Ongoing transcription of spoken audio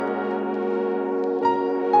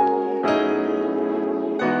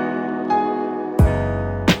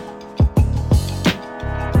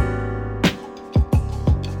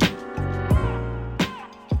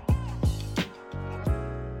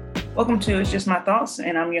Welcome to It's Just My Thoughts,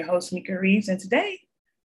 and I'm your host, Mika Reeves. And today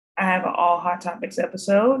I have an all hot topics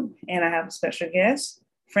episode, and I have a special guest,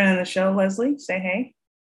 friend of the show, Leslie. Say hey.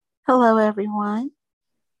 Hello, everyone.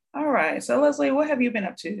 All right. So, Leslie, what have you been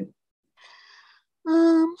up to?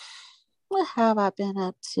 Um, what have I been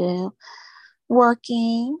up to?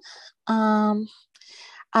 Working. Um,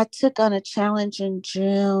 I took on a challenge in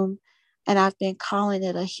June, and I've been calling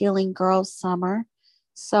it a Healing Girl Summer.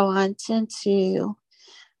 So I intend to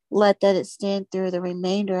let that extend through the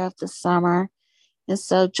remainder of the summer. And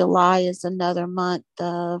so July is another month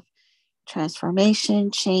of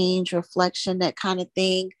transformation, change, reflection, that kind of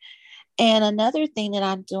thing. And another thing that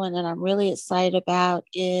I'm doing that I'm really excited about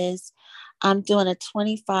is I'm doing a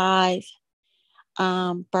 25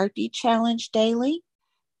 burpee challenge daily.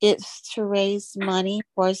 It's to raise money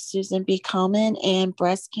for Susan B. Komen and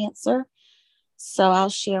breast cancer. So I'll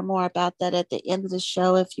share more about that at the end of the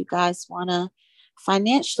show if you guys want to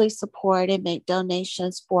financially support and make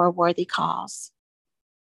donations for a worthy cause.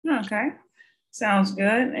 Okay. Sounds good.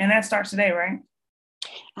 And that starts today, right?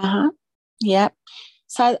 Uh-huh. Yep.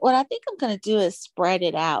 So what I think I'm going to do is spread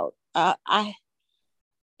it out.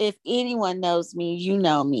 If anyone knows me, you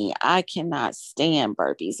know me. I cannot stand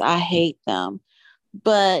burpees. I hate them,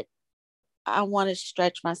 but I want to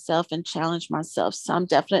stretch myself and challenge myself. So I'm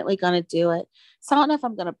definitely going to do it. So I don't know if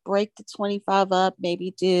I'm going to break the 25 up,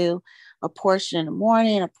 maybe do a portion in the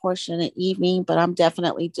morning, a portion in the evening, but I'm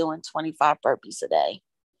definitely doing 25 burpees a day,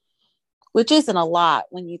 which isn't a lot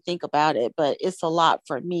when you think about it, but it's a lot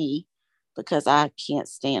for me because I can't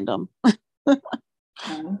stand them.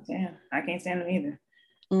 Oh, damn. I can't stand them either.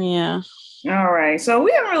 Yeah. All right. So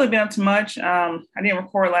we haven't really been up to much. I didn't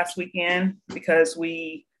record last weekend because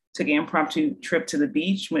we took an impromptu trip to the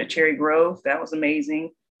beach, went to Cherry Grove. That was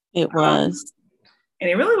amazing. It Um, was. and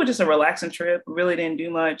it really was just a relaxing trip. We really didn't do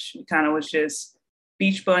much. It kind of was just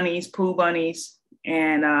beach bunnies, pool bunnies,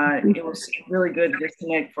 and it was really good to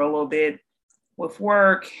disconnect for a little bit with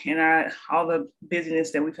work and all the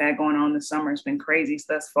busyness that we've had going on this summer. Has been crazy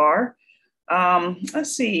thus far.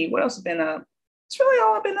 Let's see what else has been up. It's really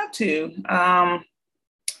all I've been up to.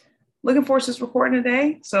 Looking forward to this recording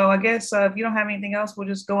today. So I guess if you don't have anything else, we'll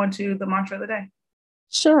just go into the mantra of the day.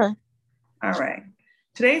 Sure. All right.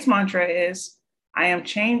 Today's mantra is I am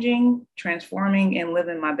changing, transforming, and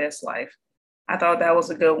living my best life. I thought that was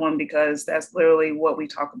a good one because that's literally what we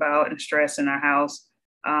talk about and stress in our house.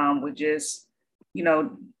 With just, you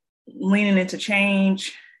know, leaning into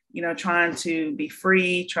change, trying to be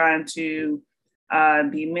free, trying to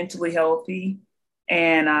be mentally healthy.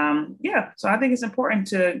 And yeah, so I think it's important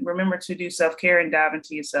to remember to do self care and dive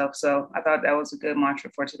into yourself. So I thought that was a good mantra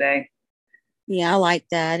for today. Yeah, I like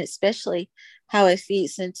that, especially how it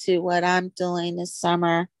feeds into what I'm doing this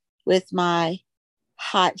summer with my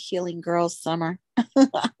hot healing girls summer.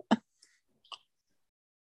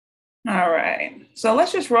 All right. So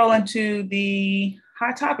let's just roll into the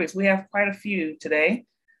hot topics. We have quite a few today.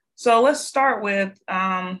 So let's start with,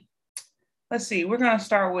 let's see, we're going to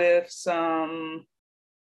start with some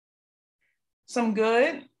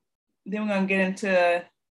good. Then we're going to get into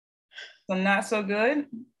some not so good.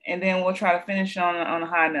 And then we'll try to finish on a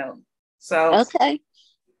high note. So Okay.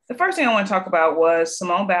 the first thing I want to talk about was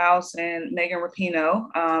Simone Biles and Megan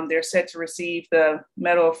Rapinoe. They're set to receive the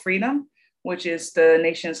Medal of Freedom, which is the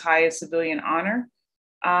nation's highest civilian honor.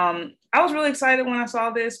 I was really excited when I saw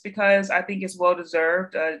this because I think it's well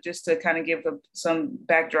deserved. Just to kind of give some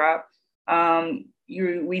backdrop,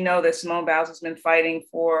 we know that Simone Biles has been fighting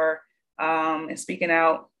for and speaking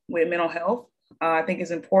out with mental health. I think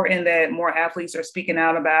it's important that more athletes are speaking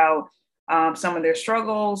out about some of their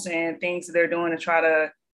struggles and things that they're doing to try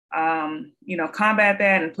to combat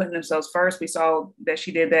that and putting themselves first. We saw that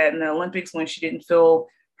she did that in the Olympics when she didn't feel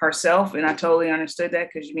herself. And I totally understood that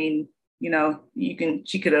because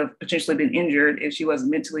she could have potentially been injured if she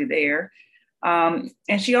wasn't mentally there. And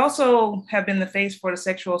she also have been the face for the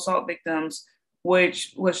sexual assault victims,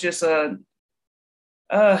 which was just it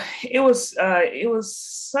was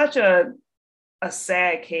such a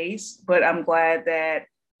sad case, but I'm glad that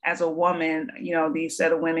as a woman, these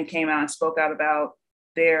set of women came out and spoke out about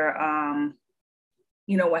their,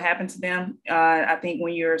 what happened to them. I think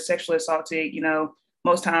when you're sexually assaulted,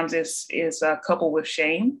 most times it's coupled with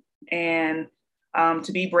shame, and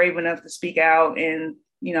to be brave enough to speak out and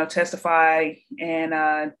testify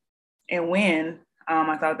and win.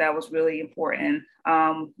 I thought that was really important.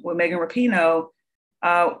 With Megan Rapinoe,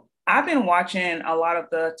 I've been watching a lot of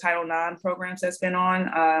the Title IX programs that's been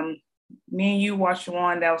on. Me and you watched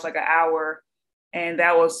one that was like an hour, and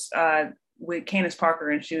that was with Candace Parker,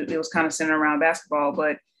 and it was kind of centered around basketball.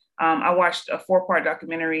 But I watched a 4-part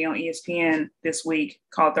documentary on ESPN this week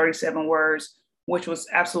called 37 Words, which was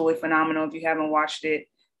absolutely phenomenal if you haven't watched it.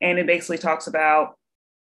 And it basically talks about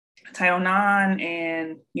Title IX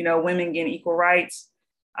and, women getting equal rights,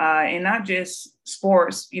 and not just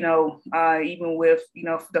sports, even with,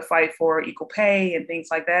 the fight for equal pay and things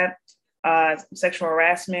like that, sexual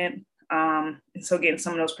harassment. And so getting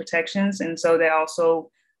some of those protections. And so that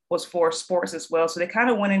also was for sports as well. So they kind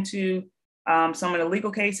of went into some of the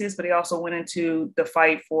legal cases, but they also went into the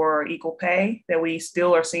fight for equal pay that we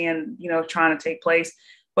still are seeing, trying to take place.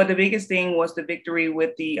 But the biggest thing was the victory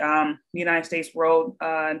with the United States World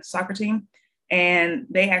Soccer team. And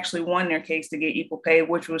they actually won their case to get equal pay,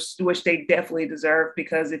 which they definitely deserve,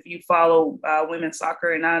 because if you follow women's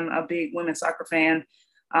soccer, and I'm a big women's soccer fan,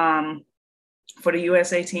 for the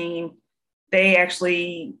USA team, they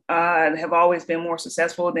actually have always been more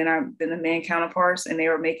successful than the men counterparts, and they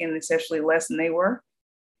were making essentially less than they were,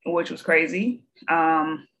 which was crazy.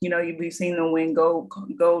 We've seen them win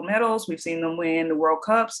gold medals, we've seen them win the World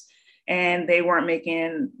Cups, and they weren't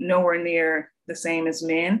making nowhere near the same as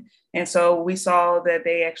men. And so we saw that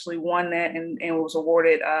they actually won that and was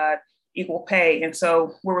awarded equal pay. And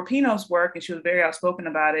so with Rapinoe's work, and she was very outspoken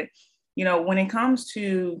about it, when it comes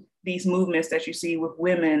to these movements that you see with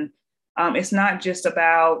women, it's not just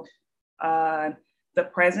about the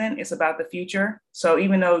present, it's about the future. So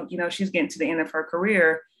even though, she's getting to the end of her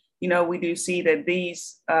career, we do see that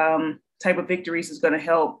these type of victories is going to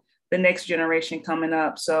help the next generation coming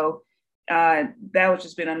up. So that was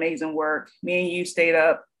just been amazing work. Me and you stayed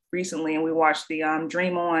up recently and we watched the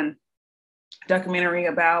Dream On documentary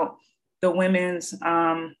about the women's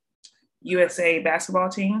USA basketball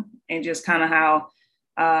team, and just kind of how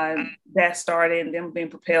that started and them being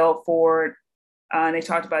propelled forward. And they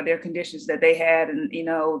talked about their conditions that they had, and,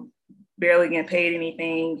 barely getting paid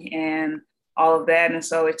anything and all of that. And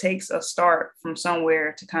so it takes a start from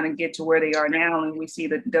somewhere to kind of get to where they are now. And we see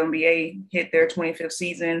the WNBA hit their 25th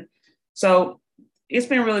season. So it's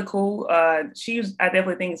been really cool. I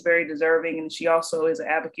definitely think is very deserving. And she also is an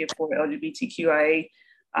advocate for LGBTQIA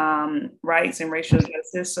rights and racial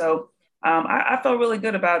justice. So I felt really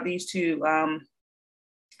good about these two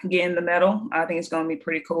getting the medal. I think it's going to be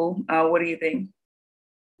pretty cool. What do you think?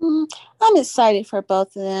 I'm excited for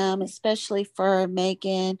both of them, especially for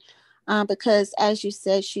Megan, because as you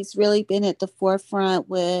said, she's really been at the forefront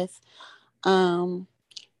with, you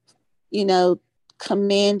know,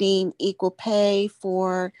 commanding equal pay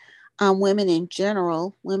for women in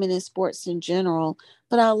general, women in sports in general.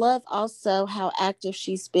 But I love also how active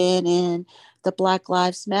she's been in the Black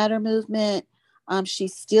Lives Matter movement.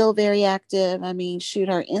 She's still very active. I mean, shoot,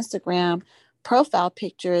 her Instagram profile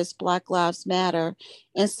picture is Black Lives Matter.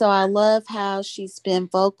 And so I love how she's been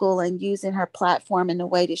vocal and using her platform in the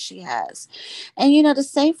way that she has. And, the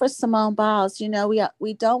same for Simone Biles.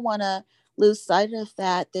 We don't want to lose sight of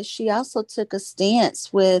that she also took a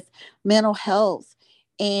stance with mental health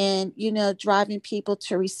and, driving people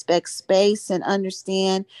to respect space and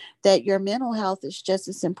understand that your mental health is just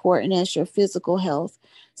as important as your physical health.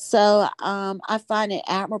 So I find it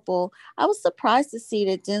admirable. I was surprised to see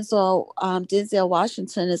that Denzel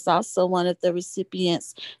Washington is also one of the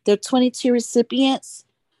recipients. There are 22 recipients,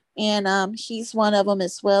 and he's one of them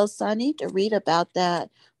as well. So I need to read about that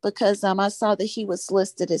because I saw that he was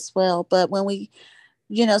listed as well. But when we,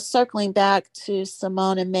 circling back to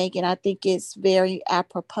Simone and Megan, I think it's very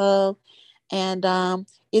apropos, and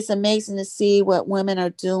it's amazing to see what women are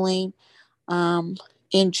doing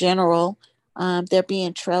in general. They're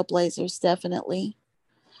being trailblazers, definitely.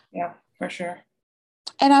 Yeah, for sure.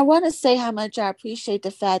 And I want to say how much I appreciate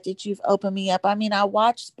the fact that you've opened me up. I mean, I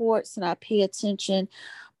watch sports and I pay attention,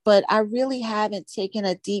 but I really haven't taken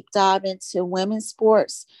a deep dive into women's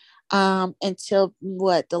sports until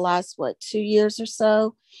the last 2 years or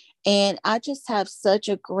so. And I just have such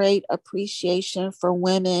a great appreciation for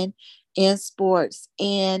women in sports.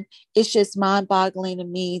 And it's just mind boggling to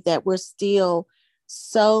me that we're still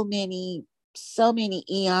so many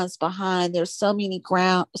eons behind. There's so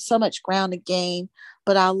much ground to gain.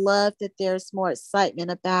 But I love that there's more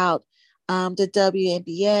excitement about the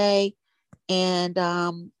WNBA. And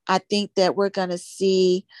I think that we're going to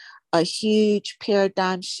see a huge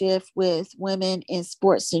paradigm shift with women in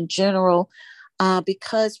sports in general,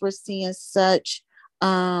 because we're seeing such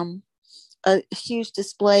a huge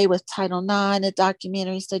display with Title IX, the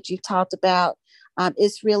documentaries that you talked about.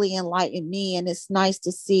 It's really enlightened me, and it's nice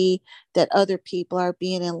to see that other people are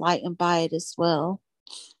being enlightened by it as well.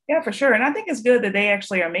 Yeah, for sure. And I think it's good that they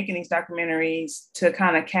actually are making these documentaries to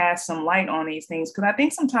kind of cast some light on these things. Because I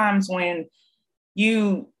think sometimes when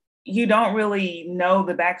you you don't really know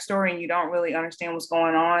the backstory and you don't really understand what's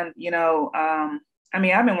going on. I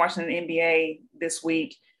mean, I've been watching the NBA this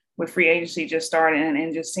week with free agency just starting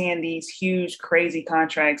and just seeing these huge, crazy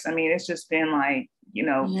contracts. I mean, it's just been like,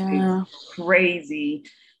 Yeah. crazy.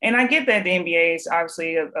 And I get that the NBA is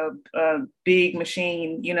obviously a big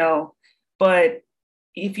machine, but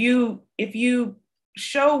if you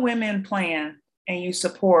show women playing and you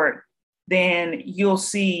support, then you'll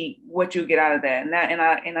see what you get out of that.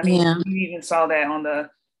 And I mean, Yeah. you even saw that on the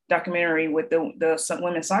documentary with the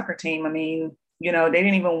women's soccer team. I mean, they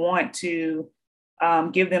didn't even want to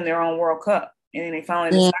give them their own World Cup, and then they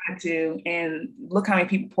finally Yeah. decided to. And look how many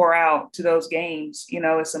people pour out to those games.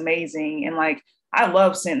 It's amazing. And like, I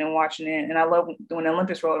love sitting and watching it, and I love when the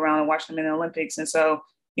Olympics roll around and watching them in the Olympics. And so,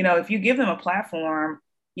 if you give them a platform,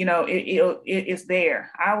 it's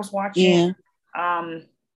there. I was watching Yeah. um,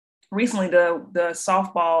 recently the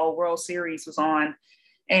softball World Series was on,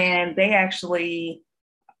 and they actually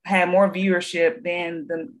had more viewership than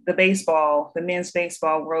the men's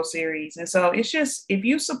baseball World Series. And so it's just, if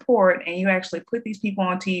you support and you actually put these people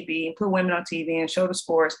on TV and put women on TV and show the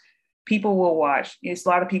sports, people will watch. It's a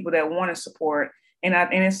lot of people that want to support. And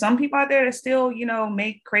there's some people out there that still,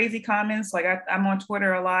 make crazy comments. Like I'm on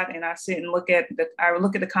Twitter a lot, and I sit and I look at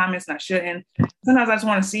the comments, and I shouldn't. Sometimes I just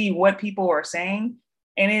want to see what people are saying.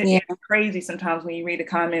 And Yeah. it's crazy sometimes when you read the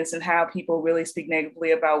comments and how people really speak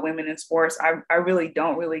negatively about women in sports. I really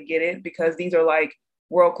don't really get it, because these are like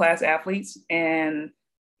world-class athletes. And,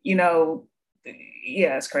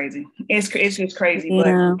 yeah, it's crazy. It's just crazy. But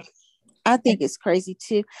Yeah. I think it's crazy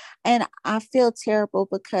too. And I feel terrible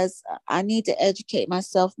because I need to educate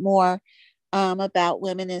myself more about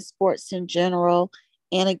women in sports in general.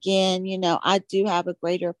 And again, I do have a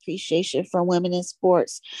greater appreciation for women in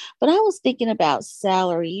sports. But I was thinking about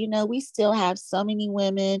salary. We still have so many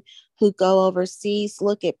women who go overseas.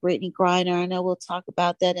 Look at Brittany Griner. I know we'll talk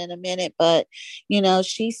about that in a minute, but,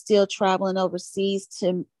 she's still traveling overseas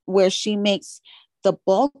to where she makes the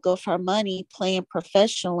bulk of her money playing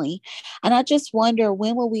professionally. And I just wonder,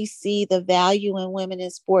 when will we see the value in women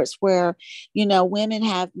in sports where, women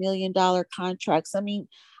have $1 million contracts? I mean,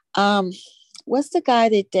 what's the guy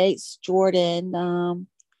that dates Jordan?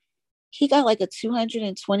 He got like a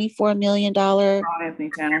 $224 million.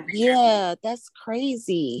 Anthony Tanner. Yeah, that's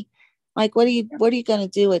crazy. Like, what are you gonna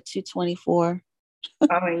do at 224?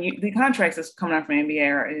 I mean, the contracts that's coming out from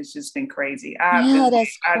NBA it's just been crazy. Yeah,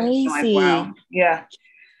 that's I've just been like, crazy. wow, yeah.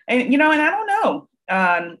 And and I don't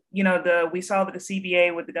know. We saw that the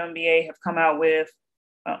CBA with the WNBA have come out with,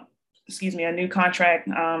 a new contract.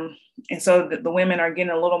 And so the women are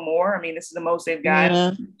getting a little more. I mean, this is the most they've got,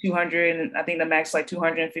 Yeah, 200. I think the max like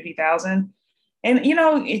 250,000. And it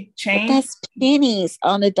but changed. that's pennies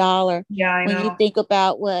on a dollar Yeah, I when you know. think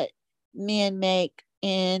about what men make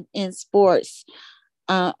in sports.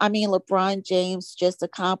 I mean, LeBron James just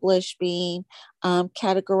accomplished being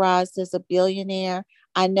categorized as a billionaire.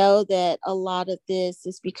 I know that a lot of this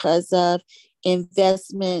is because of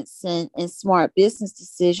investments and smart business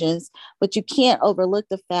decisions, but you can't overlook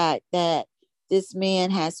the fact that this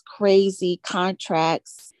man has crazy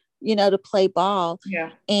contracts, to play ball.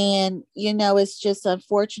 Yeah. And, it's just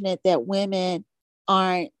unfortunate that women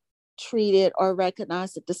aren't treated or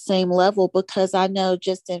recognized at the same level, because I know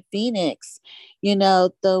just in Phoenix,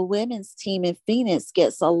 the women's team in Phoenix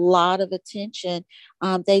gets a lot of attention.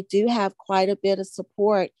 They do have quite a bit of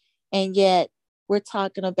support. And yet we're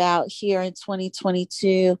talking about here in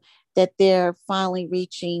 2022 that they're finally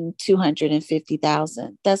reaching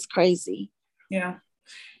 250,000. That's crazy. Yeah.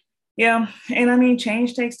 Yeah. And I mean,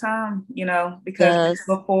 change takes time, because Yes,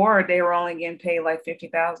 before they were only getting paid like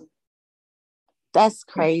 50,000. that's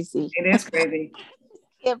crazy. It is crazy.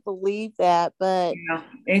 Can't believe that, but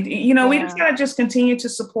We just yeah, gotta just continue to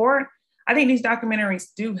support. I think these documentaries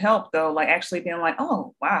do help, though, like actually being like,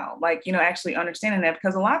 oh wow, like actually understanding that,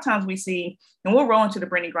 because a lot of times we see, and we'll roll into the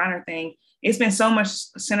Brittany Griner thing. It's been so much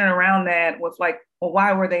centered around that, with like, well,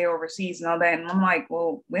 why were they overseas and all that? And I'm like,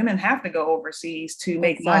 well, women have to go overseas to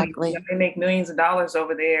make money. exactly. They make millions of dollars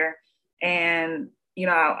over there, and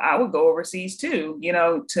I would go overseas too,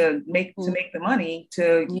 to make the money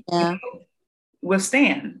to Yeah,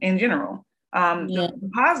 withstand in general. The, yeah, the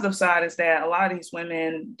positive side is that a lot of these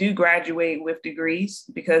women do graduate with degrees,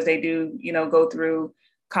 because they do, go through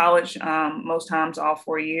college, most times all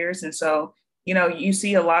 4 years. And so, you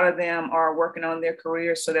see a lot of them are working on their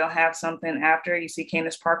careers, so they'll have something after. You see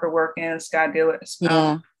Candace Parker working, Scott Dillard,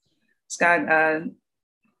 yeah, Scott,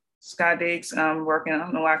 Scott Diggs working. I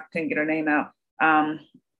don't know why I couldn't get her name out.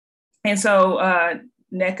 And so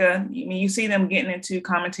NECA, you see them getting into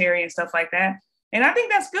commentary and stuff like that. And I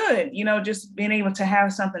think that's good, just being able to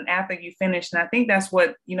have something after you finish. And I think that's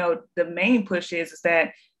what, the main push is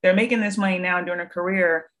that they're making this money now during their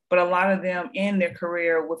career, but a lot of them end their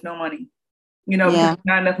career with no money, because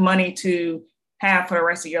not enough money to have for the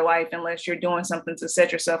rest of your life unless you're doing something to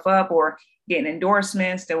set yourself up or getting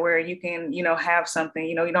endorsements to where you can, have something,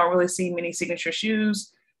 you don't really see many signature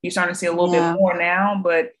shoes. You're starting to see a little bit more now,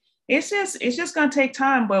 but it's just going to take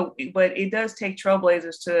time, but it does take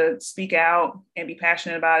trailblazers to speak out and be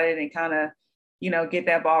passionate about it and kind of, get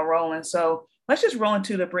that ball rolling. So let's just roll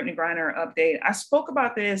into the Brittney Griner update. I spoke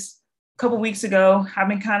about this a couple weeks ago. I've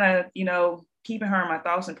been kind of, keeping her in my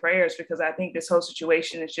thoughts and prayers because I think this whole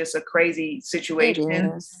situation is just a crazy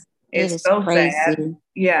situation. It's so crazy. Sad.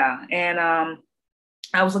 Yeah. And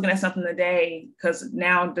I was looking at something today because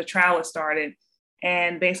now the trial has started.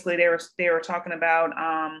 And basically they were talking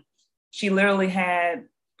about she literally had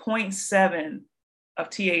 0.7 of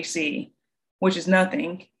THC, which is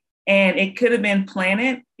nothing. And it could have been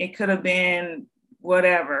planted. It could have been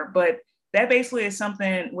whatever. But that basically is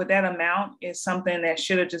something with that amount is something that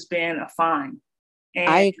should have just been a fine. And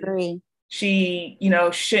I agree. She,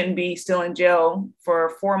 shouldn't be still in jail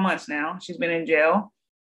for 4 months now. She's been in jail.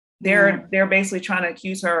 They're basically trying to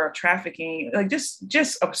accuse her of trafficking, like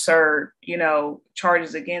just absurd,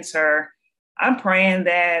 charges against her. I'm praying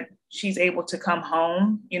that she's able to come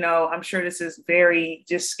home. I'm sure this is very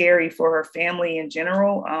just scary for her family in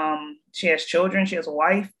general. She has children, she has a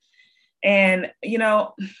wife, and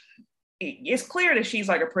it's clear that she's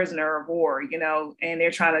like a prisoner of war, and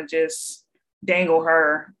they're trying to just dangle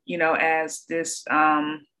her, as this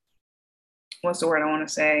what's the word I want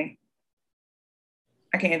to say?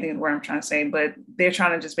 I can't think of the word I'm trying to say, but they're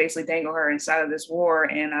trying to just basically dangle her inside of this war.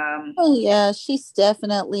 And oh yeah, she's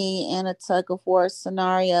definitely in a tug of war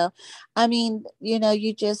scenario. I mean,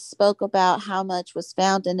 you just spoke about how much was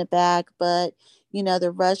found in the bag, but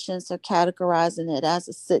the Russians are categorizing it as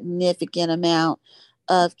a significant amount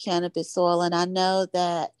of cannabis oil. And I know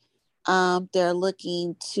that they're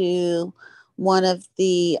looking to one of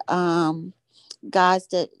the guys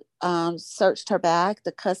that searched her bag,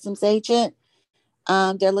 the customs agent.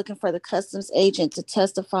 They're looking for the customs agent to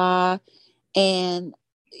testify. And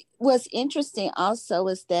what's interesting also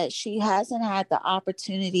is that she hasn't had the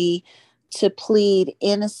opportunity to plead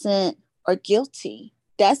innocent or guilty.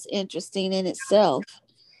 That's interesting in itself.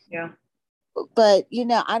 Yeah. But,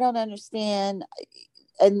 I don't understand.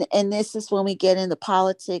 And this is when we get into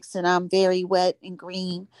politics, and I'm very wet and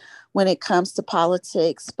green when it comes to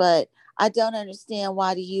politics. But I don't understand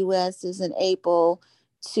why the U.S. isn't able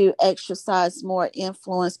to exercise more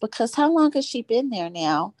influence, because how long has she been there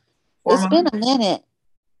now? 4 It's months. been a minute.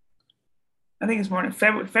 I think it's more than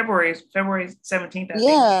February 17th.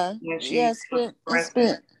 Yeah. It's been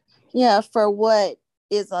for what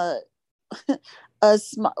is what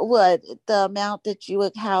the amount that you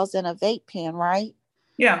would house in a vape pen, right?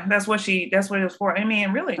 Yeah, that's what it was for. I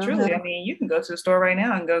mean, really, truly, I mean, you can go to the store right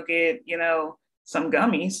now and go get, some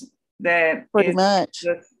gummies that pretty much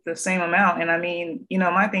the same amount. And I mean,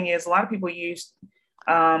 my thing is a lot of people use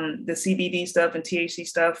the CBD stuff and THC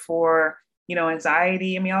stuff for,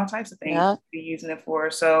 anxiety. I mean, all types of things to be using it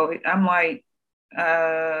for. So I'm like,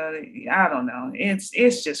 I don't know.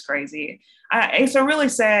 It's just crazy. It's a really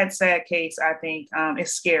sad case. I think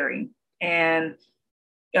it's scary. And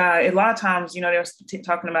a lot of times, they were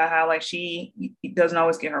talking about how like she doesn't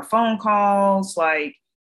always get her phone calls. Like,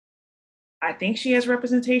 I think she has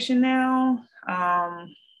representation now. I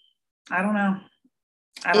don't know.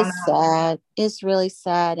 It's sad. It's really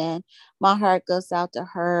sad. And my heart goes out to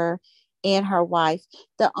her and her wife.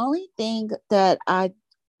 The only thing that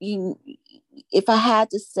if I had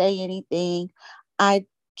to say anything, I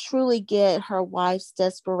truly get her wife's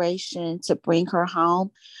desperation to bring her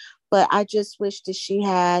home. But I just wish that she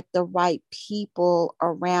had the right people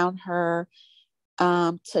around her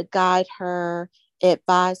to guide her,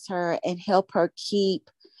 advise her, and help her keep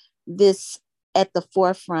this at the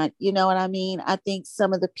forefront. You know what I mean? I think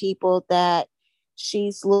some of the people that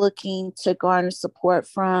she's looking to garner support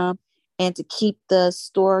from and to keep the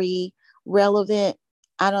story relevant,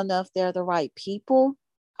 I don't know if they're the right people.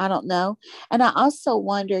 I don't know. And I also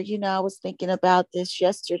wonder, I was thinking about this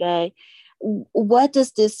yesterday. What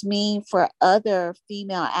does this mean for other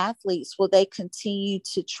female athletes? Will they continue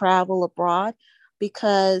to travel abroad?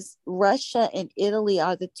 Because Russia and Italy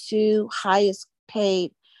are the two highest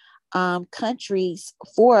paid countries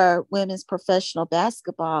for women's professional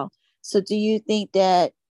basketball. So do you think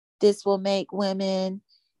that this will make women,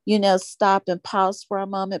 stop and pause for a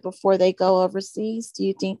moment before they go overseas? Do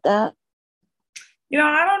you think that?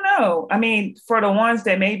 I don't know. I mean, for the ones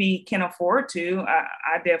that maybe can afford to,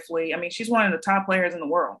 I definitely, I mean, she's one of the top players in the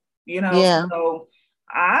world, Yeah. so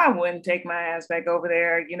I wouldn't take my ass back over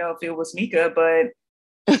there, if it was Mika, but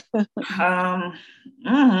um,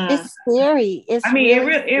 mhm. It's scary. I It's mean,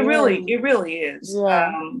 really scary. it really is.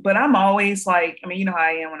 Yeah. But I'm always like, I mean, you know how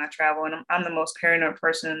I am when I travel, and I'm the most paranoid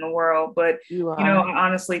person in the world. But You are. I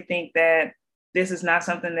honestly think that this is not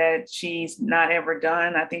something that she's not ever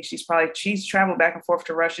done. I think she's traveled back and forth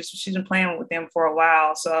to Russia, so she's been playing with them for a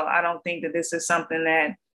while. So I don't think that this is something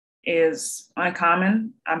that is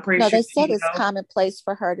uncommon. I'm pretty No, sure they said she it's commonplace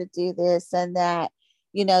for her to do this, and that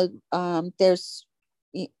you know, there's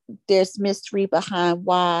there's mystery behind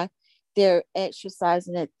why they're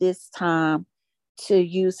exercising at this time to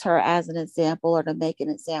use her as an example or to make an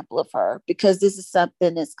example of her, because this is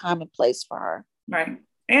something that's commonplace for her. right.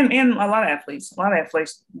 And a lot of athletes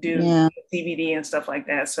do Yeah. CBD and stuff like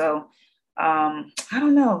that. So I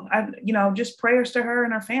don't know. Just prayers to her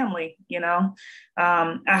and her family.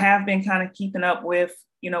 I have been kind of keeping up with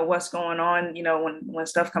what's going on. When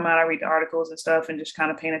stuff come out, I read the articles and stuff and just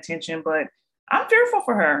kind of paying attention. But I'm fearful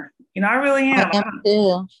for her. I really I am. am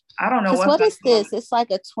too. I don't know Because what's what going is on. this? It's like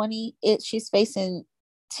a 20, she's facing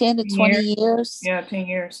 10 to 10 years. 20 years. Yeah, 10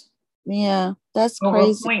 years. Yeah, that's Over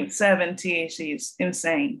crazy. zero point 0.7 THC is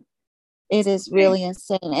insane. It It's is insane. really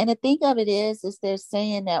insane. And the thing of it is they're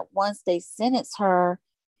saying that once they sentence her,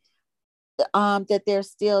 that there's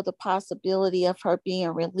still the possibility of her being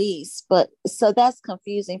released. But so that's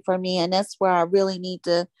confusing for me. And that's where I really need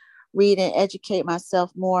to read and educate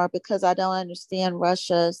myself more, because I don't understand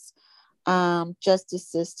Russia's justice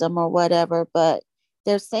system or whatever. But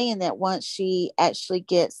they're saying that once she actually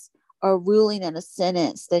gets a ruling and a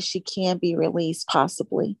sentence, that she can be released,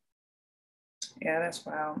 possibly. Yeah, that's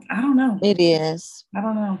wild. I don't know. It is. I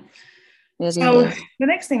don't know. It So is. the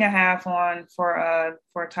next thing I have on for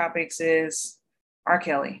topics is R.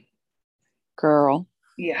 Kelly. Girl.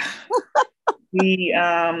 Yeah.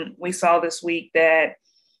 We saw this week that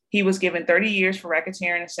he was given 30 years for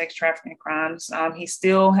racketeering and sex trafficking crimes. He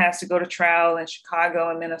still has to go to trial in Chicago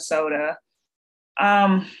and Minnesota.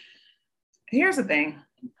 Um, Here's the thing.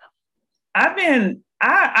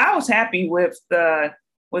 I was happy with the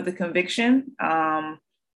conviction.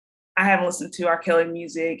 I haven't listened to R. Kelly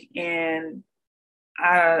music and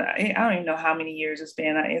I don't even know how many years it's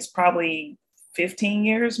been. It's probably 15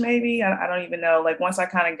 years, maybe. I don't even know. Like once I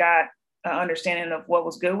kind of got an understanding of what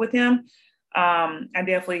was good with him, I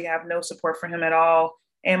definitely have no support for him at all.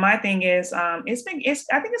 And my thing is, I think it's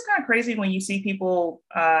kind of crazy when you see people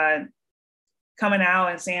coming out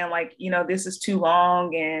and saying like, this is too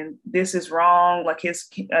long and this is wrong, like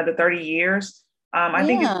the 30 years. I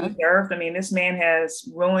think it's Yeah. deserved. I mean, this man has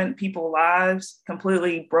ruined people's lives,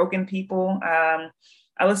 completely broken people.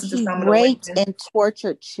 I listened to He some of the raped women. and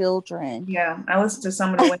tortured children. Yeah, I listened to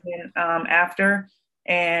some of the women after,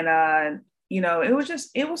 and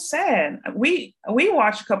it was sad. We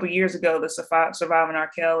watched a couple years ago the Surviving R.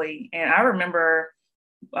 Kelly, and I remember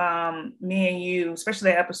me and you,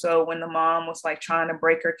 especially the episode when the mom was like trying to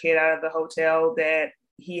break her kid out of the hotel that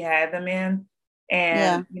he had them in.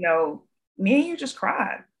 Yeah. And, me and you just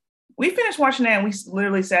cried. We finished watching that and we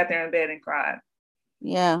literally sat there in bed and cried.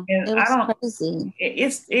 Yeah. And It I was don't, crazy.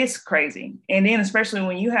 it's crazy. And then especially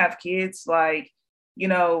when you have kids, like, you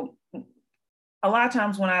know, a lot of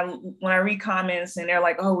times when I read comments and they're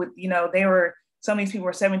like, oh, they were some of these people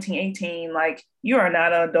were 17, 18, like you are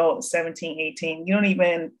not an adult 17, 18. You don't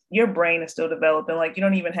even, your brain is still developing. Like you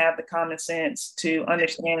don't even have the common sense to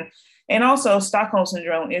understand. And also Stockholm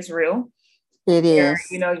syndrome is real, It where,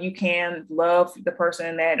 is. you can love the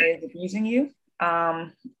person that is abusing you.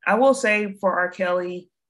 I will say for R. Kelly,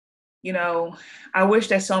 I wish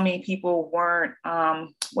that so many people weren't,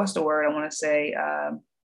 what's the word I want to say?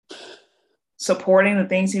 Supporting the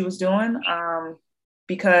things he was doing,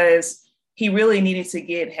 because he really needed to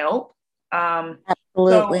get help. So,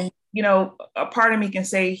 Absolutely. a part of me can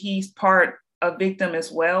say he's part a victim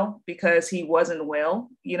as well because he wasn't well,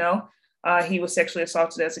 he was sexually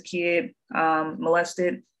assaulted as a kid,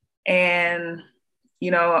 molested, and,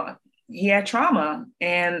 you know, he had trauma,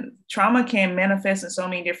 and trauma can manifest in so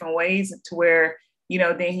many different ways to where,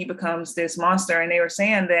 then he becomes this monster. And they were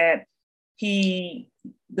saying that he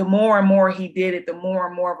the more and more he did it, the more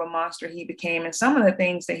and more of a monster he became. And some of the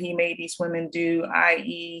things that he made these women do,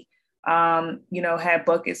 i.e., had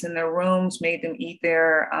buckets in their rooms, made them eat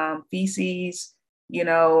their feces,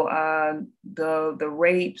 the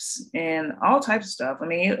rapes and all types of stuff. I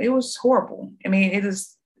mean, it was horrible. I mean, it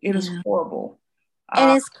is Yeah. horrible.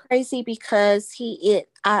 And it's crazy because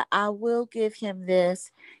I will give him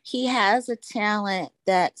this. He has a talent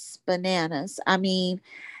that's bananas. I mean,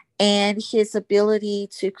 and his ability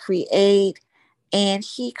to create, and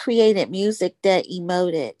he created music that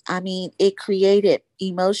emoted. I mean, it created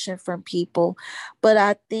emotion from people. But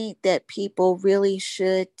I think that people really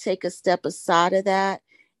should take a step aside of that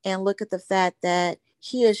and look at the fact that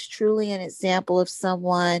he is truly an example of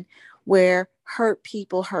someone where hurt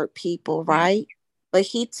people, right? But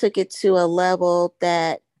he took it to a level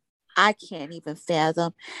that I can't even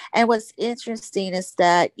fathom. And what's interesting is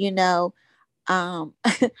that, um,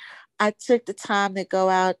 I took the time to go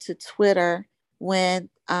out to Twitter when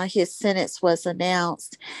his sentence was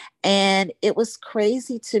announced. And it was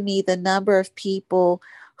crazy to me the number of people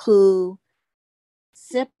who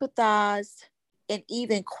sympathized and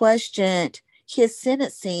even questioned his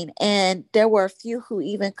sentencing. And there were a few who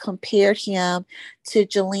even compared him to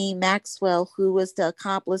Ghislaine Maxwell, who was the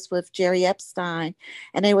accomplice with Jerry Epstein.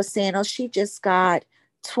 And they were saying, oh, she just got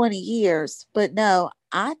 20 years. But no,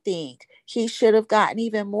 I think he should have gotten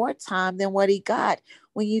even more time than what he got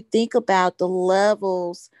when you think about the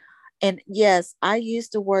levels. And yes, I use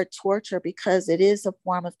the word torture because it is a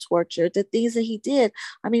form of torture. The things that he did.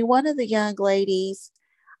 I mean, one of the young ladies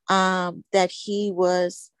that he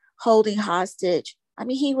was holding hostage. I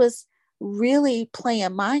mean, he was really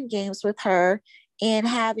playing mind games with her and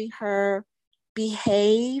having her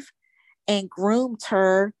behave and groomed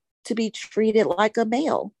her to be treated like a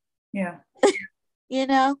male. Yeah. You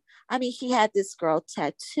know, I mean, he had this girl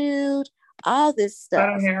tattooed, all this Cut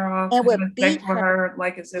her stuff, hair off, and would having sex beat with her. her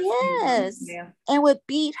like as if, Yes, yeah. and would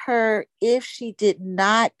beat her if she did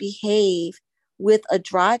not behave with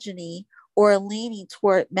androgyny or leaning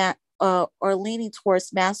toward or leaning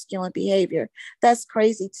towards masculine behavior. That's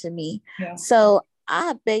crazy to me. Yeah. So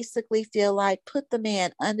I basically feel like put the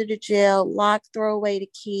man under the jail, lock, throw away the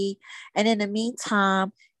key, and in the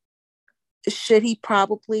meantime, should he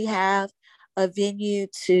probably have a venue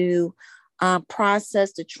to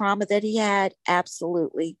process the trauma that he had?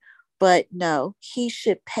 Absolutely. But no, he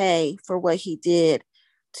should pay for what he did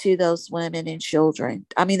to those women and children.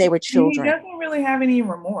 I mean, they were He children. doesn't really have any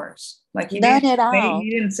remorse. Like None at all. he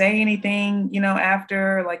didn't say anything,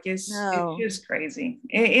 after. Like it's No. just crazy.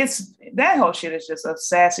 It's that whole shit is just a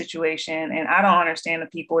sad situation, and I don't understand the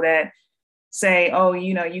people that say, oh,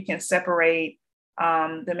 you can separate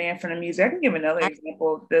the man from the music. I can give another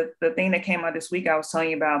example. The thing that came out this week, I was telling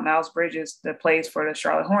you about Miles Bridges that plays for the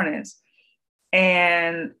Charlotte Hornets.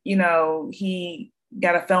 And, he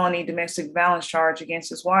got a felony domestic violence charge against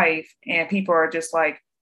his wife. And people are just like,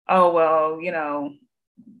 oh, well,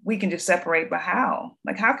 we can just separate. But how?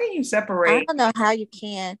 Like, how can you I separate? don't know how you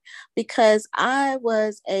can, because I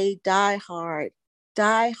was a diehard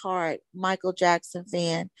Michael Jackson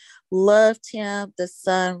fan. Loved him. The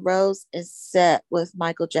sun rose and set with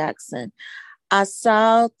Michael Jackson. I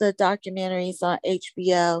saw the documentaries on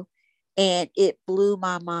HBO and it blew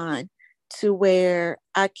my mind to where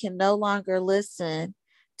I can no longer listen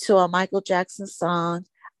to a Michael Jackson song.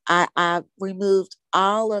 I removed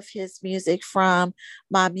all of his music from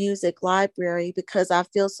my music library because I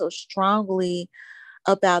feel so strongly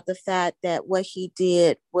about the fact that what he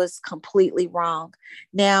did was completely wrong.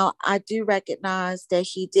 Now, I do recognize that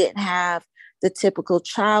he didn't have the typical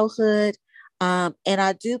childhood. And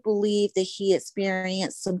I do believe that he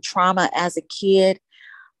experienced some trauma as a kid.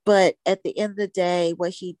 But at the end of the day, what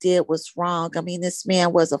he did was wrong. I mean, this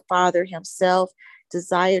man was a father himself,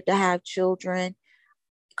 desired to have children,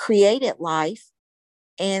 created life,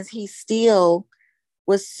 and he still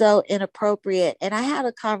was so inappropriate. And I had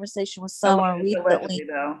a conversation with someone recently. Allegedly,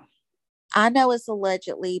 though. I know it's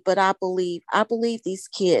allegedly, but I believe these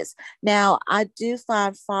kids. Now, I do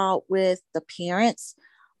find fault with the parents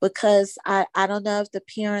because I don't know if the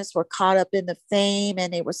parents were caught up in the fame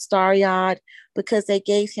and they were starry-eyed because they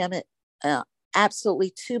gave him uh,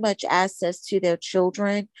 absolutely too much access to their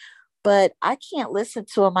children. But I can't listen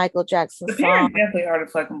to a Michael Jackson The song. parents definitely are to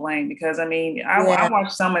fucking blame because I mean, I Yeah,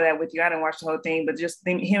 watched some of that with you. I didn't watch the whole thing, but just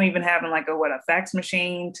him even having like a fax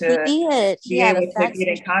machine he to did. He be had a able to fax get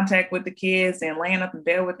in machine, contact with the kids and laying up in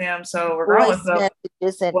bed with them. So regardless voice of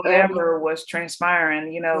messages, and everything. whatever was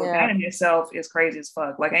transpiring, Yeah, that in itself is crazy as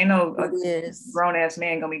fuck. Like ain't no it is. grown ass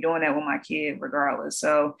man gonna be doing that with my kid regardless.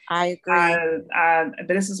 So I agree. but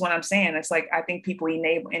this is what I'm saying. It's like I think people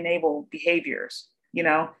enable behaviors. Same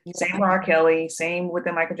Yeah. with R. Kelly, same with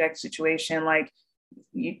the Michael Jackson situation. Like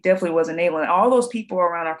you definitely was enabling. All those people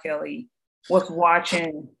around R. Kelly was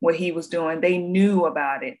watching what he was doing. They knew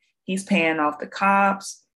about it. He's paying off the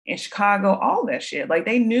cops in Chicago, all that shit. Like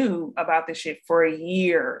they knew about this shit for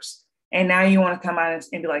years. And now you want to come out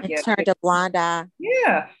and be like, And yeah, turned a blind eye.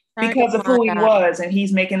 yeah, Turned a because of blind who he eye. was, and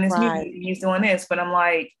he's making this music, Right. and he's doing this. But I'm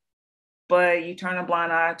like, but you turn a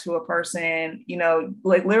blind eye to a person, you know,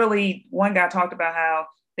 like literally one guy talked about how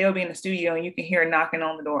they'll be in the studio and you can hear knocking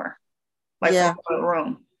on the door, like Yeah. from the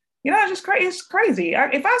room. You know, it's just crazy. It's crazy.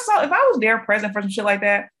 If I was there present for some shit like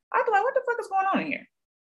that, I'd be like, what the fuck is going on in here?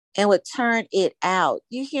 And would turn it out.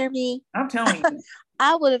 You hear me? I'm telling you.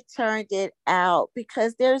 I would have turned it out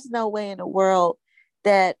because there's no way in the world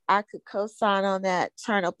that I could co-sign on that,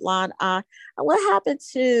 turn a blind eye. And what happened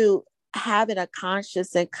to having a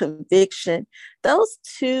conscience and conviction? Those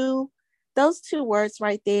two, those two words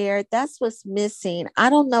right there, that's what's missing. I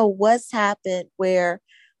don't know what's happened where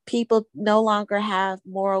people no longer have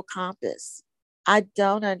moral compass. I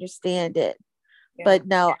don't understand it. Yeah. But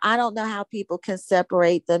no, I don't know how people can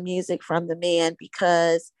separate the music from the man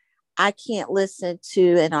because I can't listen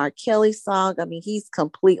to an R. Kelly song. I mean, he's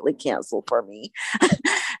completely canceled for me.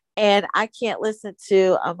 And I can't listen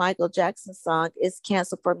to a Michael Jackson song. It's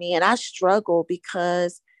canceled for me. And I struggle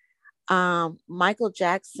because Michael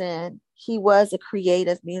Jackson, he was a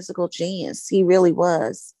creative musical genius. He really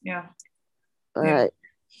was. Yeah. But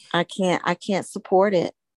yeah. I can't support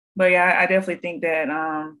it. But yeah, I definitely think that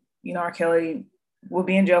you know, R. Kelly will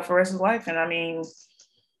be in jail for the rest of his life. And I mean,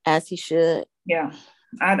 as he should. Yeah,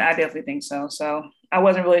 I definitely think so. So I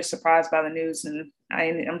wasn't really surprised by the news, and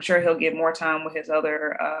I'm sure he'll get more time with his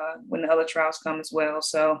other when the other trials come as well.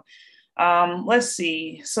 So let's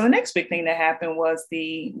see. So the next big thing that happened was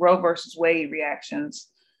the Roe versus Wade reactions.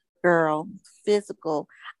 Girl, physical.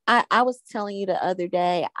 I was telling you the other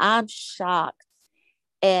day, I'm shocked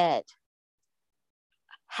at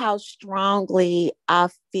how strongly I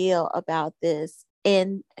feel about this.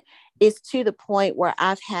 And it's to the point where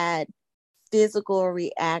I've had physical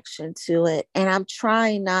reaction to it. And I'm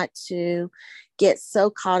trying not to get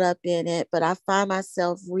so caught up in it, but I find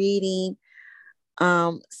myself reading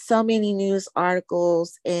so many news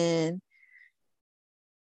articles and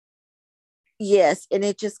yes, and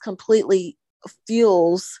it just completely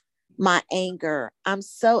fuels my anger. I'm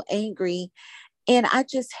so angry. And I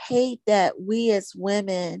just hate that we as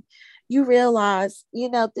women, you realize, you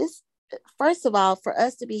know, this, first of all, for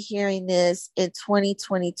us to be hearing this in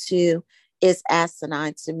 2022 is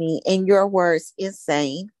asinine to me. In your words,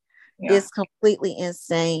 insane. Yeah. It's completely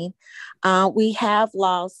insane. We have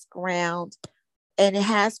lost ground and it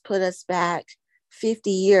has put us back 50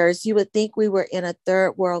 years. You would think we were in a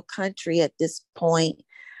third world country at this point.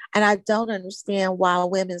 And I don't understand why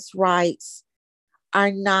women's rights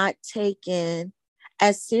are not taken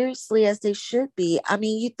as seriously as they should be. I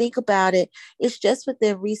mean, you think about it, it's just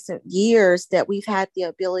within recent years that we've had the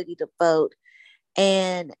ability to vote.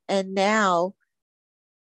 And now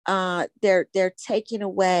they're taking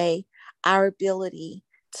away our ability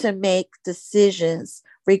to make decisions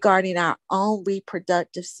regarding our own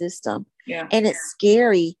reproductive system. Yeah. And it's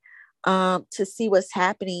scary to see what's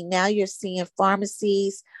happening. Now you're seeing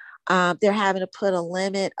pharmacies, they're having to put a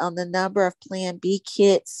limit on the number of Plan B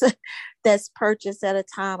kits that's purchased at a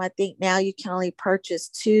time. I think now you can only purchase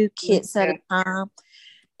 2 kits at a time.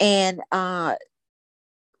 And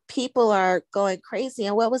people are going crazy.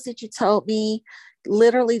 And what was it you told me?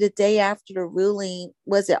 Literally the day after the ruling,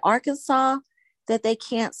 was it Arkansas that they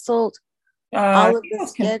canceled all of the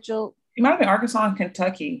schedule? It might have been Arkansas and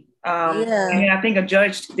Kentucky. And I think a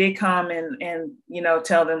judge did come and you know,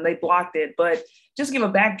 tell them they blocked it. But just give a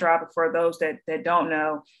backdrop for those that don't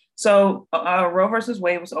know. So Roe versus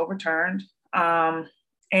Wade was overturned, and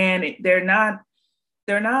they're not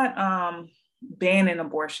banning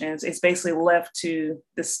abortions. It's basically left to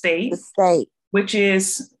the state, which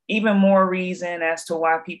is even more reason as to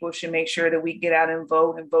why people should make sure that we get out and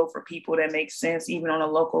vote for people that make sense, even on a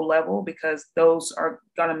local level, because those are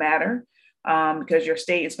going to matter. Because your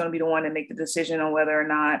state is going to be the one to make the decision on whether or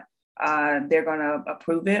not they're going to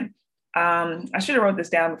approve it. I should have wrote this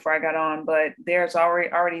down before I got on, but there's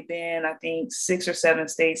already been, I think, 6 or 7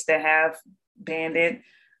 states that have banned it.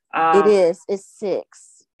 It's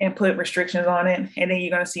 6. And put restrictions on it. And then you're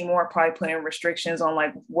going to see more probably putting restrictions on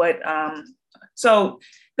like what. So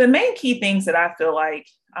the main key things that I feel like,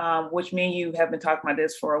 which me and you have been talking about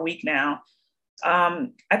this for a week now, I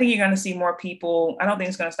think you're going to see more people. I don't think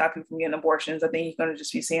it's going to stop people from getting abortions. I think you're going to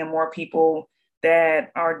just be seeing more people that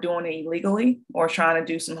are doing it illegally or trying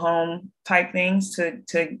to do some home type things to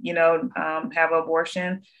you know, have an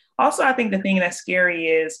abortion. Also, I think the thing that's scary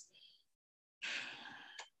is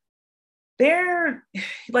they're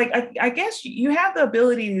like, I guess you have the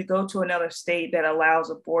ability to go to another state that allows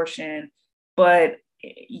abortion, but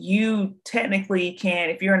you technically can,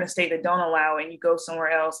 if you're in a state that don't allow it and you go somewhere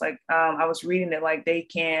else, like I was reading that like they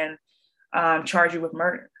can charge you with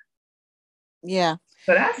murder. Yeah.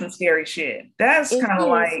 So that's some scary shit. That's It kind of is.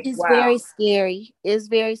 like, It's wow. very scary. It's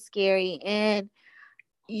very scary. And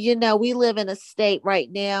we live in a state right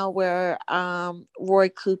now where Roy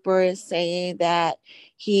Cooper is saying that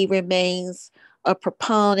he remains a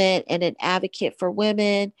proponent and an advocate for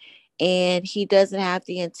women, and he doesn't have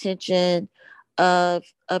the intention of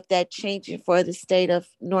that changing for the state of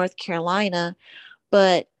North Carolina.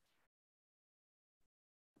 But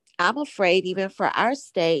I'm afraid even for our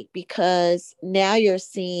state, because now you're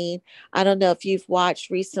seeing, I don't know if you've watched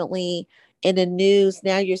recently in the news,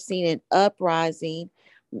 now you're seeing an uprising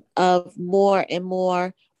of more and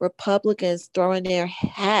more Republicans throwing their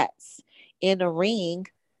hats in the ring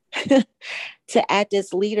to act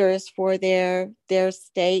as leaders for their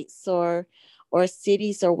states or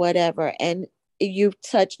cities or whatever. And you've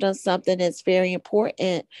touched on something that's very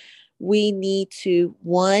important. We need to,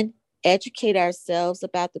 one, educate ourselves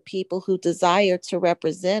about the people who desire to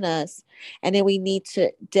represent us, and then we need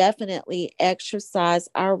to definitely exercise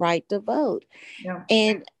our right to vote. Yeah.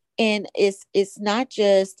 And it's not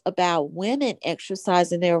just about women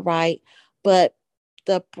exercising their right, but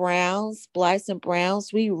the browns, blacks and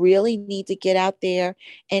browns, we really need to get out there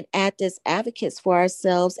and act as advocates for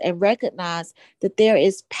ourselves and recognize that there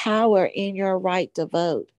is power in your right to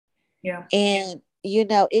vote. Yeah. And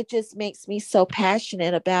it just makes me so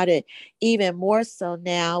passionate about it, even more so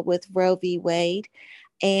now with Roe v. Wade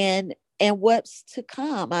and what's to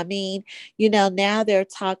come. I mean, now they're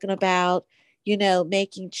talking about,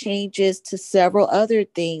 making changes to several other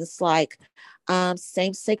things like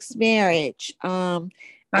same-sex marriage.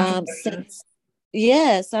 Contraception.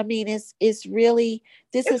 Yes, I mean it's really,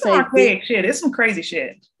 this It's is some a big, archaic shit. It's some crazy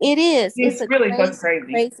shit. it is. It's It's a really fucking crazy,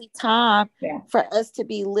 crazy. crazy time Yeah. for us to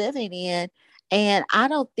be living in. And I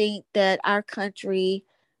don't think that our country,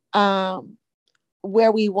 um,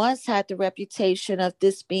 where we once had the reputation of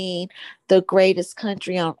this being the greatest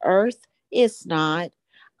country on earth, it's not.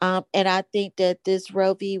 And I think that this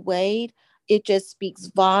Roe v. Wade, it just speaks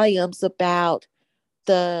volumes about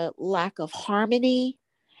the lack of harmony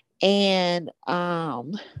and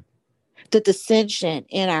the dissension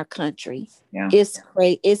in our country. Yeah. It's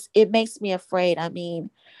great. It makes me afraid. I mean,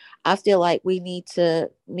 I feel like we need to,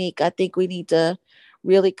 Meek, I think we need to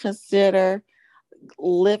really consider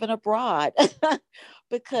living abroad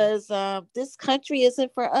because this country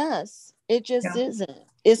isn't for us. It just Yeah. isn't.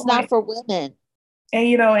 It's Well, not for women. and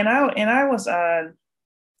and I was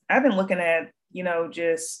I've been looking at,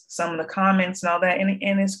 just some of the comments and all that, and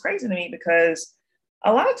it's crazy to me because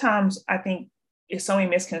a lot of times I think there's so many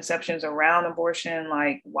misconceptions around abortion,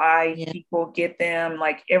 like why Yeah, people get them.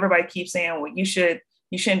 Like everybody keeps saying, well, you shouldn't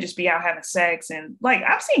just be out having sex, and like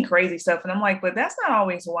I've seen crazy stuff, and I'm like, but that's not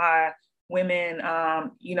always why women,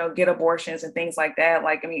 get abortions and things like that.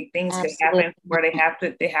 Like, I mean, things could happen absolutely. where they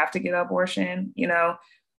have to get an abortion. They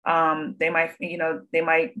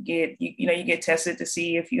might get, you get tested to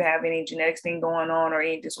see if you have any genetics thing going on or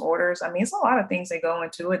any disorders. I mean, it's a lot of things that go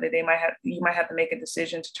into it that you might have to make a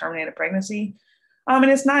decision to terminate a pregnancy. And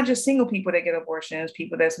it's not just single people that get abortions,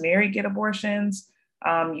 people that's married get abortions.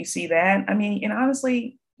 You see that. I mean, and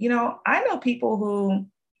honestly, I know people who,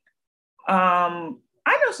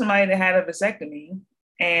 I know somebody that had a vasectomy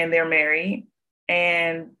and they're married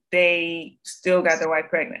and they still got their wife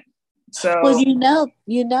pregnant. Well, So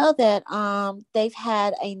that they've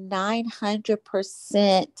had a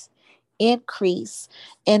 900% increase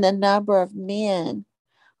in the number of men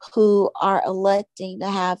who are electing to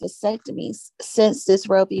have vasectomies since this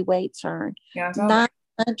Roe v. Wade turn. yeah, I saw that.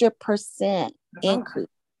 900% I saw that. increase.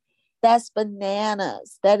 That's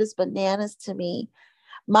bananas. That is bananas to me.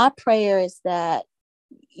 My prayer is that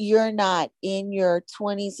you're not in your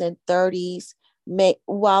 20s and 30s.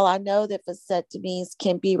 While I know that vasectomies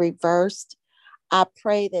can be reversed, I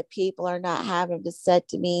pray that people are not having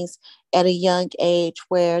vasectomies at a young age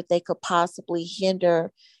where they could possibly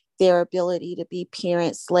hinder their ability to be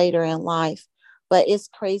parents later in life. But it's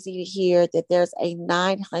crazy to hear that there's a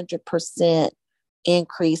 900%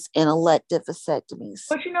 increase in elective vasectomies.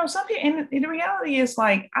 But some people, and the reality is,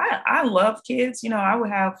 like, I love kids. I would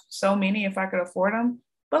have so many if I could afford them.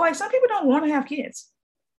 But like, some people don't want to have kids,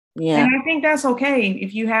 and Yeah, I think that's okay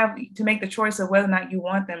if you have to make the choice of whether or not you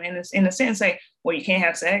want them. And it's in a sense, say, well, you can't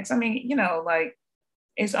have sex. I mean, like,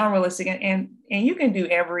 it's unrealistic, and you can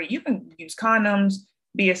use condoms,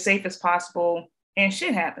 be as safe as possible, and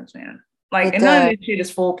shit happens, man. Like, it and none of does. this shit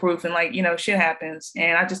is foolproof, and like, shit happens.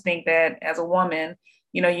 And I just think that as a woman,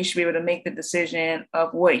 you should be able to make the decision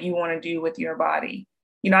of what you want to do with your body.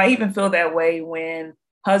 I even feel that way when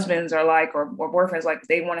husbands are like, or boyfriends, like,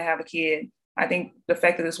 they want to have a kid. I think the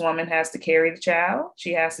fact that this woman has to carry the child,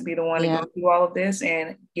 she has to be the one to go through all of this,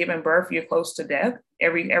 and giving birth, you're close to death.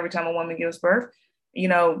 Every time a woman gives birth, you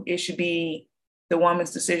know, it should be the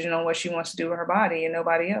woman's decision on what she wants to do with her body and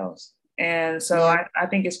nobody else. And so I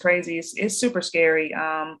think it's crazy. It's super scary.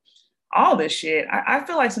 All this shit. I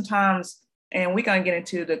feel like sometimes, and we're gonna get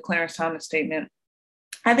into the Clarence Thomas statement.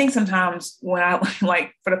 I think sometimes when I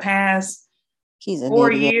like for the past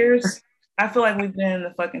 4 years, I feel like we've been in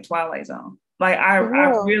the fucking Twilight Zone. Like I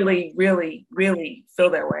really, really, really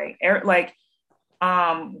feel that way. Like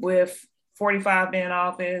with 45 being in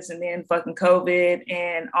office and then fucking COVID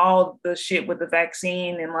and all the shit with the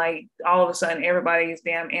vaccine, and like all of a sudden everybody's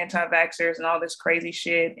damn anti-vaxxers and all this crazy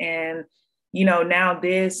shit. And, you know, now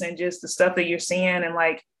this and just the stuff that you're seeing. And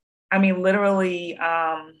like, I mean, literally,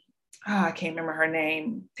 I can't remember her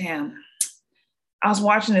name. Damn. I was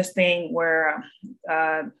watching this thing where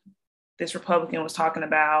this Republican was talking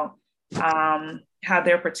about how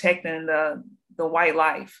they're protecting the white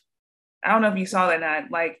life. I don't know if you saw that or not.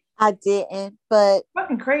 Like, I didn't, but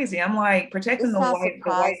fucking crazy. I'm like, protecting the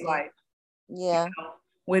white life. Yeah. You know,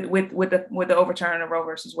 with the overturn of Roe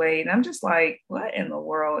versus Wade. And I'm just like, what in the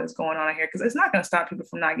world is going on here? Because it's not going to stop people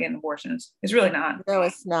from not getting abortions. It's really not. No,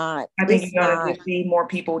 it's not. I think you're going to see more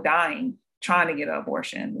people dying trying to get an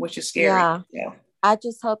abortion, which is scary. Yeah. I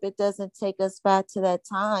just hope it doesn't take us back to that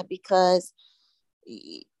time because,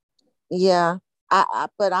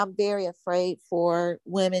 but I'm very afraid for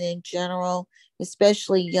women in general,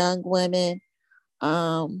 especially young women.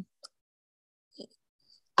 I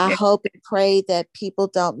hope and pray that people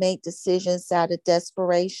don't make decisions out of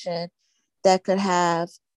desperation that could have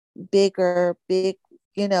a bigger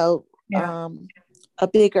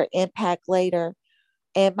impact later.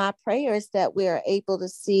 And my prayer is that we are able to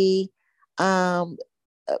see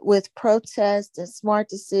with protest and smart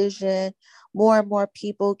decision, more and more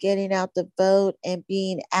people getting out the vote and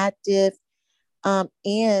being active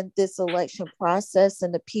in this election process,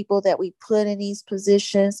 and the people that we put in these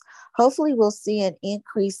positions. Hopefully we'll see an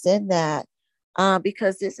increase in that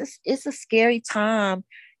because it's a scary time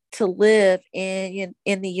to live in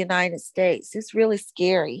the United States. It's really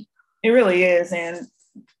scary. It really is. And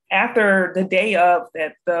after the day of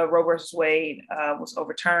that the Roe versus Wade was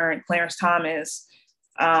overturned, Clarence Thomas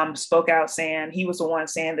spoke out saying he was the one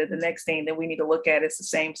saying that the next thing that we need to look at is the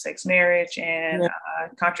same-sex marriage and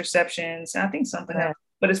contraceptions, and I think something else.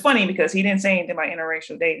 But it's funny because he didn't say anything about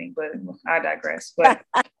interracial dating, but I digress. But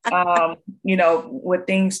you know, with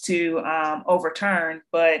things to overturn.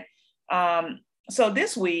 But so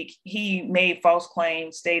this week he made false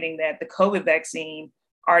claims stating that the COVID vaccine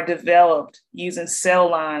are developed using cell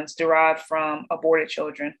lines derived from aborted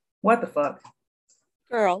children. What the fuck?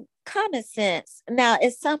 Girl, common sense. Now,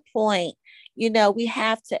 at some point, you know, we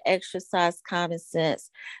have to exercise common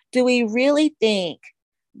sense. Do we really think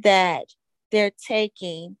that they're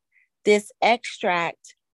taking this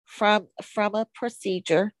extract from a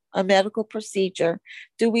procedure, a medical procedure?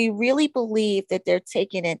 Do we really believe that they're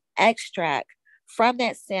taking an extract from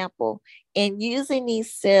that sample and using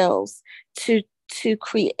these cells to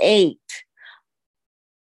create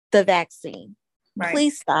the vaccine? Right.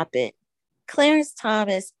 Please stop it. Clarence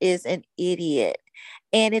Thomas is an idiot.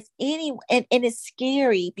 And if any, and it's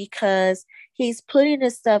scary because he's putting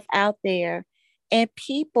this stuff out there and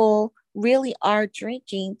people really are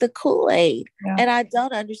drinking the Kool-Aid. Yeah. And I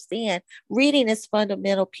don't understand. Reading is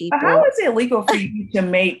fundamental, people. But how is it legal for you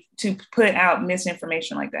to put out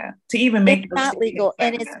misinformation like that? To even make it's not legal,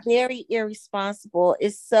 and it's very irresponsible.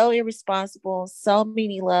 It's so irresponsible on so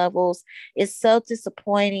many levels. It's so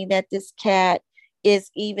disappointing that this cat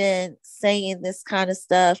is even saying this kind of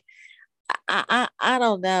stuff. I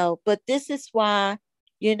don't know, but this is why,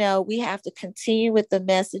 you know, we have to continue with the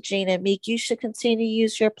messaging. And Meek, you should continue to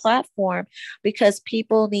use your platform because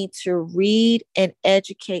people need to read and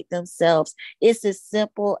educate themselves. It's as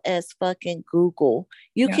simple as fucking Google.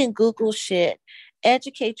 You can Google shit.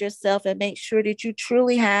 Educate yourself and make sure that you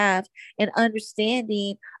truly have an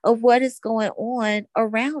understanding of what is going on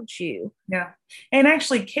around you. Yeah. And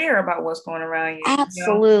actually care about what's going around you.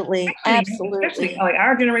 Absolutely. You know? Absolutely. Especially like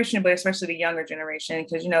our generation, but especially the younger generation,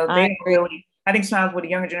 because, you know, they really, I think sometimes with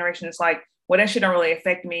the younger generation, it's like, well, that shit don't really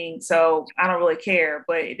affect me, so I don't really care.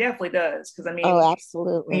 But it definitely does. Because I mean,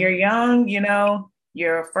 absolutely. When you're young, you know,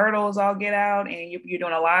 you're fertile as all get out, and you're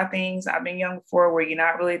doing a lot of things. I've been young before where you're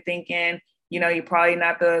not really thinking. You know, you're probably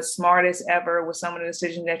not the smartest ever with some of the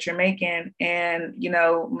decisions that you're making, and, you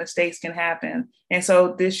know, mistakes can happen. And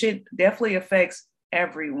so this shit definitely affects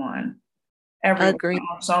everyone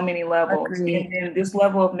on so many levels. And this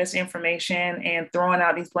level of misinformation and throwing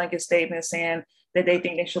out these blanket statements saying that they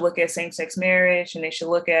think they should look at same-sex marriage and they should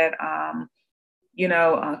look at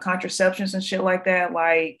contraceptions and shit like that.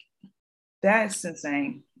 Like, that's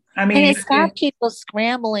insane. I And mean, it's got people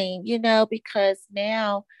scrambling, because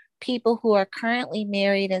now people who are currently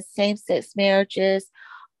married in same-sex marriages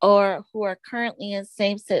or who are currently in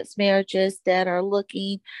same-sex marriages that are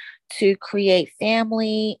looking to create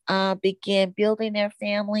family, begin building their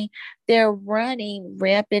family, they're running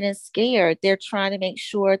rampant and scared. They're trying to make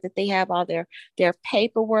sure that they have all their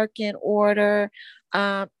paperwork in order.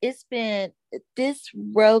 It's been this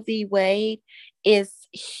Roe v. Wade is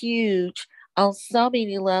huge on so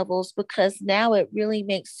many levels because now it really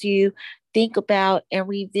makes you think about and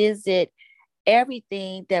revisit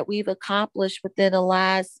everything that we've accomplished within the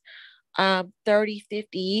last 30,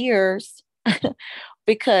 50 years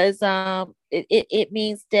because it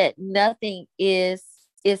means that nothing is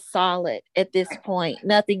solid at this point.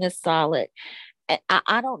 Nothing is solid.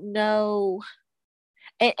 I don't know.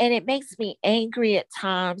 And it makes me angry at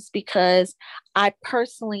times because I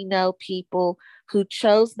personally know people who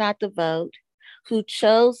chose not to vote, who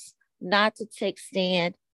chose not to take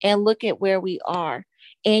stand, and look at where we are.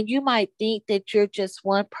 And you might think that you're just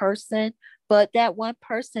one person, but that one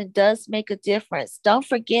person does make a difference. Don't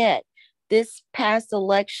forget this past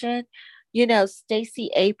election, Stacey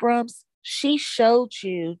Abrams, she showed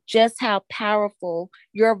you just how powerful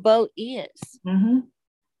your vote is. Mm-hmm.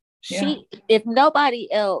 Yeah. If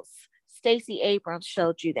nobody else, Stacey Abrams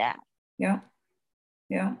showed you that. Yeah,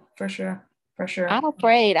 for sure. I'm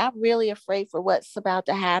afraid. I'm really afraid for what's about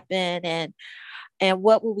to happen and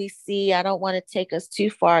what will we see. I don't want to take us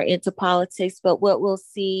too far into politics, but what we'll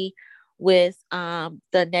see with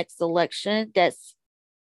the next election that's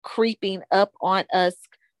creeping up on us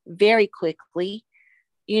very quickly.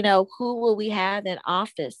 Who will we have in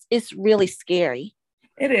office? It's really scary.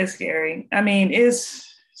 It is scary. I mean, it's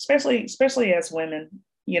especially as women,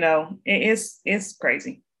 it's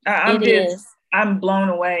crazy. I'm blown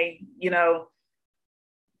away,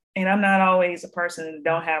 and I'm not always a person that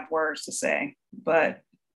don't have words to say, but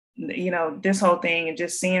this whole thing and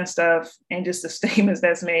just seeing stuff and just the statements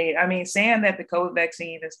that's made. I mean, saying that the COVID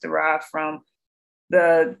vaccine is derived from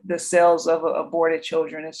the cells of aborted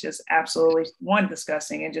children is just absolutely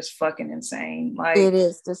disgusting and just fucking insane. Like, it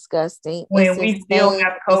is disgusting when we still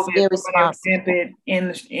have COVID rampant in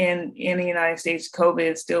the United States.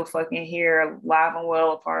 COVID is still fucking here, live and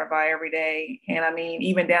well, a part of our everyday. And I mean,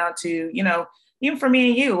 even down to even for me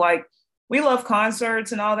and you, like, we love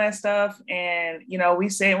concerts and all that stuff, and we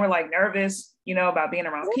say we're like nervous, about being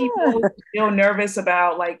around people, still nervous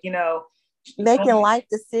about making life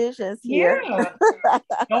decisions here.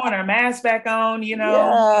 Throwing our mask back on,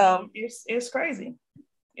 it's crazy.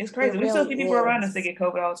 It's crazy. We still see people around us that get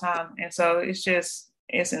COVID all the time. And so it's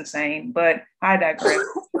insane. But I digress.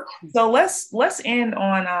 So let's end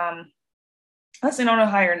on a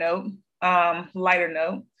higher note, lighter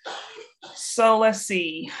note. So let's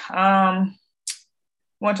see. Want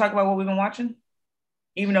to talk about what we've been watching?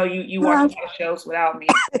 Even though you watch a lot of shows without me.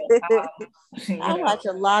 I watch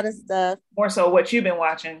a lot of stuff. More so what you've been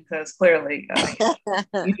watching, because clearly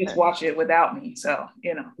you just watch it without me. So,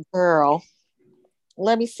 Girl,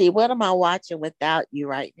 let me see. What am I watching without you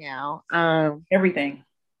right now? Everything.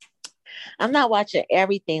 I'm not watching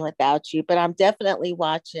everything without you, but I'm definitely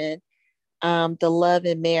watching the Love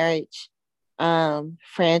and Marriage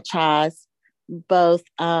franchise, both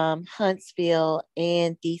Huntsville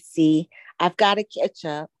and DC. I've got to catch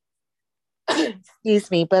up. Excuse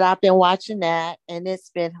me, but I've been watching that and it's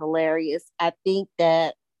been hilarious. I think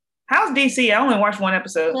that. How's DC? I only watched one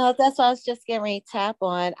episode. No, that's what I was just getting ready to tap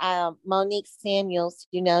on. Monique Samuels,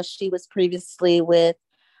 she was previously with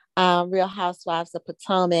Real Housewives of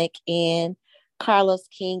Potomac, and Carlos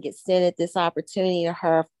King extended this opportunity to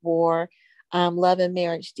her for Love and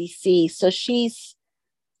Marriage DC. So she's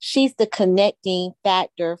the connecting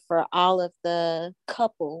factor for all of the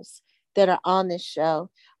couples that are on this show.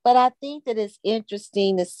 But I think that it's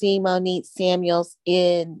interesting to see Monique Samuels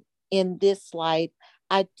in this light.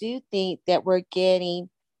 I do think that we're getting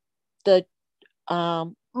the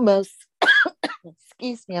most,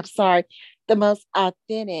 excuse me, I'm sorry, the most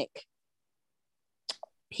authentic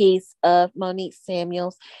piece of Monique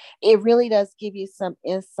Samuels. It really does give you some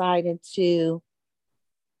insight into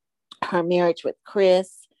her marriage with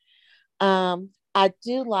Chris. I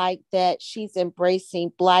do like that she's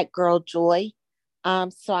embracing Black girl joy.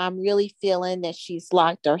 So I'm really feeling that she's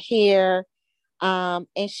locked her hair. And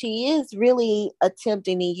she is really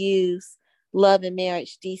attempting to use Love and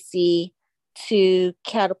Marriage DC to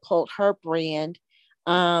catapult her brand.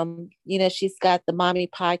 She's got the Mommy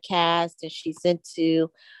podcast and she's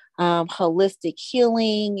into holistic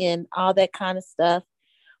healing and all that kind of stuff.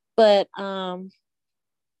 But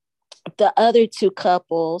The other two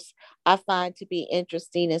couples I find to be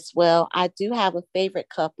interesting as well. I do have a favorite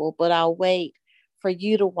couple, but I'll wait for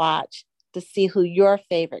you to watch to see who your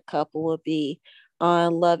favorite couple will be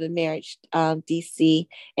on Love and Marriage DC.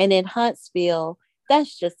 And in Huntsville,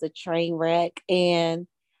 that's just a train wreck. And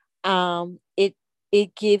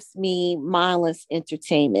it gives me mindless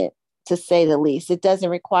entertainment, to say the least. It doesn't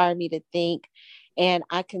require me to think. And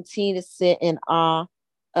I continue to sit in awe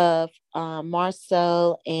of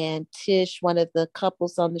Marceau and Tish, one of the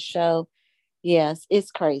couples on the show. Yes,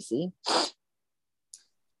 it's crazy.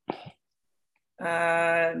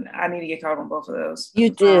 I need to get caught on both of those. You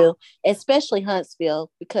do, especially Huntsville,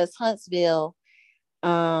 because Huntsville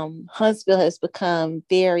has become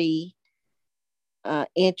very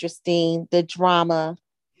interesting. The drama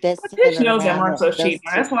that's Tish knows that Marceau's cheating.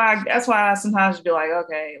 That's why I sometimes be like,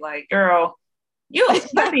 okay, like, girl,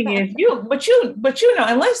 my thing is but you know,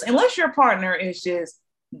 unless your partner is just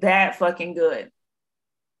that fucking good,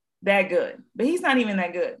 but he's not even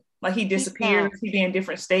that good. Like, he disappears, he be in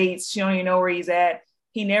different states, she don't even know where he's at.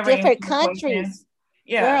 He never different countries.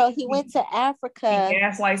 Yeah, girl, he went to Africa. He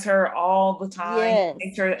gaslights her all the time. Yes,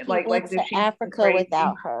 makes her like to Africa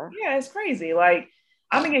without her. Yeah, it's crazy. Like,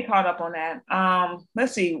 I'm gonna get caught up on that.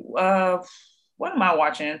 Let's see. What am I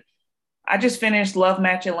watching? I just finished Love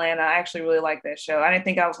Match Atlanta. I actually really like that show. I didn't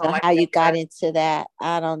think I was gonna like how you got into that.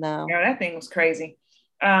 I don't know. Yeah, that thing was crazy.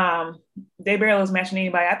 They barely was matching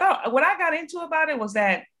anybody. I thought what I got into about it was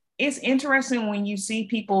that it's interesting when you see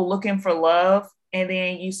people looking for love and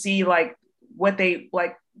then you see like what they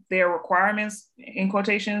like, their requirements in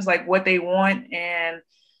quotations, like what they want. And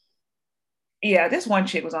yeah, this one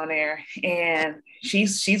chick was on there and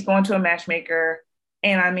she's going to a matchmaker.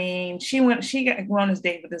 And I mean, she got on this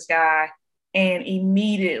date with this guy and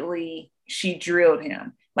immediately she drilled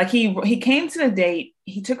him. Like, he came to the date,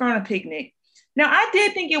 he took her on a picnic. Now, I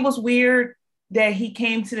did think it was weird that he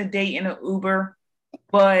came to the date in an Uber,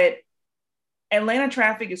 but Atlanta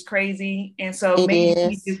traffic is crazy. And so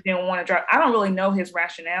maybe he just didn't want to drive. I don't really know his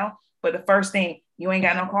rationale, but the first thing, you ain't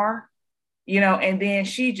got no car, you know, and then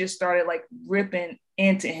she just started like ripping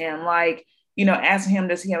into him, like, you know, asking him,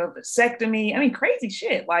 does he have a vasectomy? I mean, crazy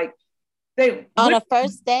shit. Like, on a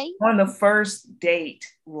first date? On the first date.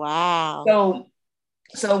 Wow.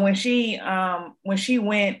 So when she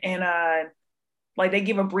went and like, they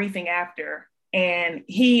give a briefing after, and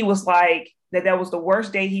he was like that was the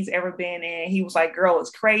worst date he's ever been in. He was like, girl, it's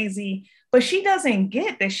crazy. But she doesn't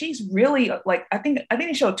get that she's really like, I think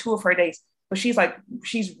they showed 2 of her dates, but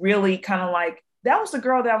she's really kind of like, that was the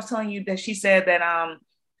girl that I was telling you that she said that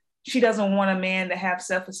she doesn't want a man to have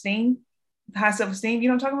high self-esteem. You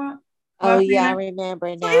know what I'm talking about? Oh yeah, I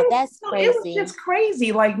remember now. That's crazy. It was just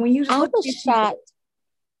crazy. Like, when you just I was shocked.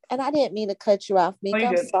 And I didn't mean to cut you off, Meek.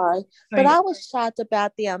 I'm sorry. But I was shocked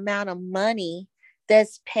about the amount of money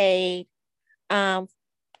that's paid to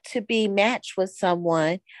be matched with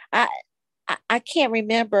someone. I can't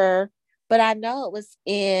remember, but I know it was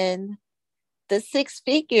in the 6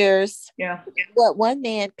 figures. Yeah. What one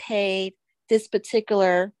man paid this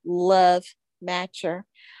particular love matcher.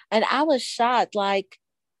 And I was shocked. Like,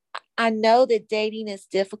 I know that dating is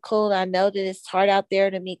difficult. I know that it's hard out there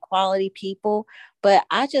to meet quality people, but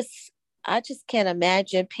I just can't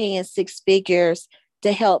imagine paying 6 figures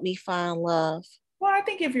to help me find love. Well, I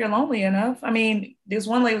think if you're lonely enough, I mean, this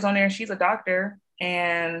one lady was on there, she's a doctor,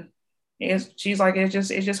 and she's like, it's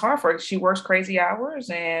just hard for her. She works crazy hours,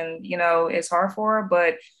 and, you know, it's hard for her.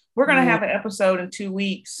 But we're gonna have an episode in 2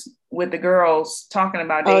 weeks with the girls talking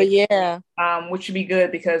about dating. Oh yeah. Which should be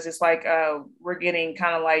good because it's like we're getting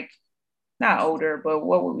kind of like, not older, but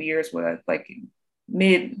what were we years with, like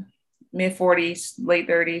mid 40s, late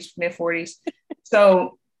 30s, mid 40s.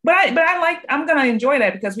 So, but I'm gonna enjoy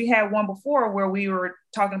that because we had one before where we were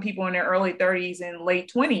talking to people in their early 30s and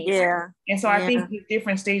late 20s. Yeah. And so I think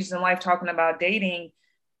different stages in life talking about dating.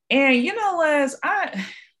 And, you know, Les,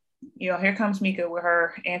 here comes Mika with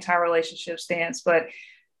her anti-relationship stance, but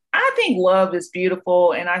I think love is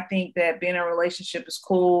beautiful. And I think that being in a relationship is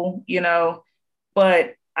cool, you know,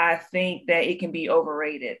 but I think that it can be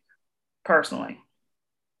overrated personally.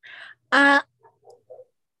 I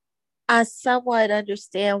somewhat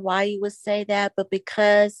understand why you would say that, but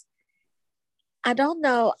because I don't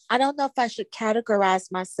know if I should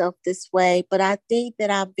categorize myself this way, but I think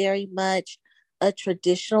that I'm very much a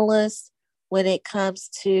traditionalist when it comes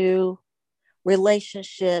to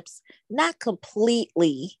relationships, not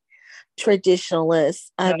completely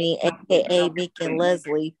traditionalist. I mean, AKA Meek and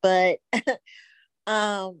Leslie, but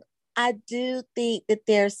I do think that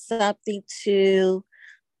there's something to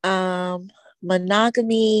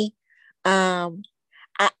monogamy.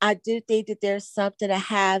 I do think that there's something to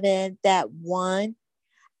having that one.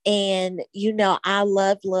 And, I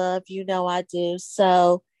love love, I do.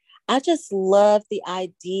 So I just love the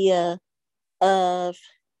idea of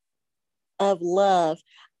love.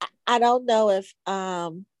 I don't know if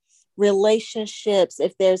relationships,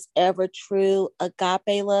 if there's ever true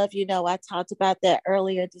agape love. I talked about that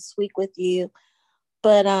earlier this week with you.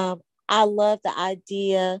 But I love the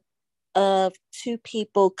idea of two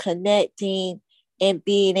people connecting and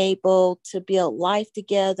being able to build life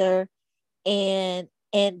together, and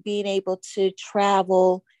being able to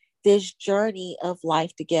travel this journey of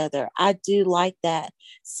life together. I do like that.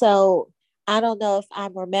 So I don't know if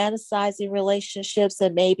I'm romanticizing relationships,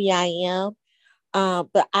 and maybe I am,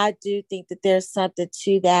 but I do think that there's something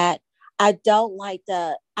to that. I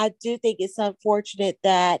do think it's unfortunate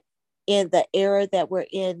that in the era that we're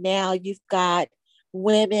in now, you've got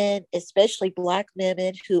women, especially Black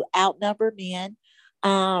women, who outnumber men.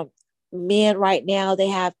 Um, Men right now, they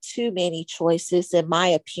have too many choices, in my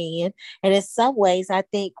opinion. And in some ways, I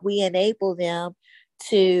think we enable them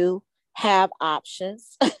to have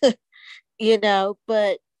options, but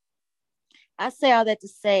I say all that to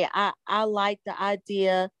say I like the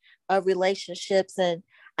idea of relationships, and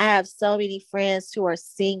I have so many friends who are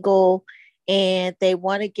single and they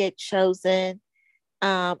want to get chosen.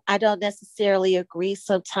 I don't necessarily agree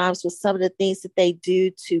sometimes with some of the things that they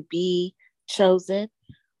do to be chosen,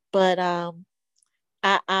 but I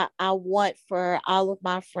want for all of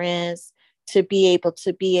my friends to be able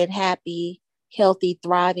to be in happy, healthy,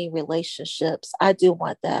 thriving relationships. I do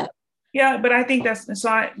want that. Yeah, but I think that's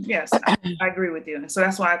so. Yes, I agree with you. And so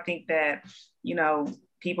that's why I think that, you know,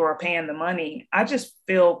 people are paying the money. I just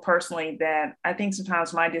feel personally that I think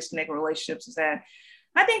sometimes my disconnect with relationships is that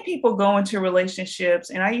I think people go into relationships,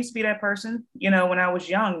 and I used to be that person, when I was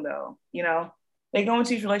young, though, they go into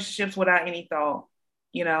these relationships without any thought,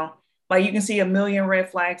 you know, like you can see a million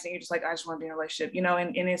red flags and you're just like, I just want to be in a relationship,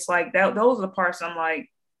 and it's like that, those are the parts I'm like,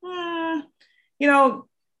 you know,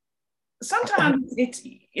 sometimes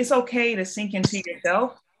it's okay to sink into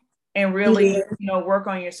yourself and really, Yeah. work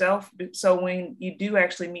on yourself. So when you do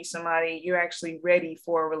actually meet somebody, you're actually ready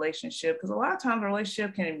for a relationship. Because a lot of times a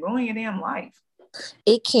relationship can ruin your damn life.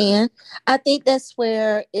 It can. I think that's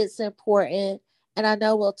where it's important. And I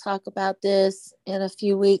know we'll talk about this in a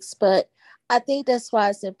few weeks, but I think that's why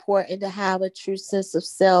it's important to have a true sense of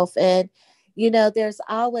self. And, there's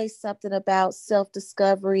always something about self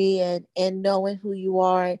discovery and knowing who you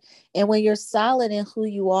are. And when you're solid in who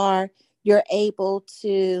you are, you're able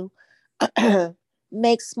to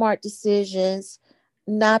make smart decisions,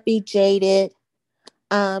 not be jaded,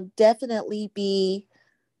 definitely be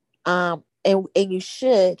and you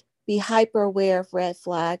should be hyper aware of red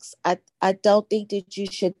flags. I don't think that you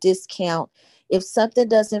should discount if something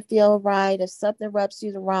doesn't feel right, if something rubs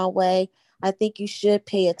you the wrong way. I think you should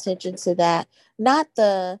pay attention to that, not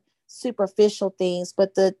the superficial things,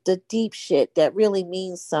 but the deep shit that really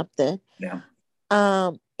means something. Yeah.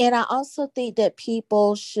 And I also think that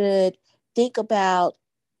people should think about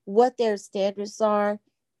what their standards are,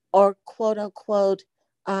 or quote unquote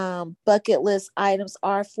bucket list items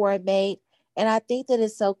are for a mate. And I think that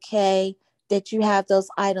it's okay that you have those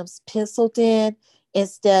items penciled in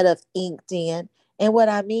instead of inked in. And what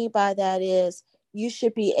I mean by that is you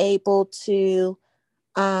should be able to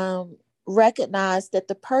recognize that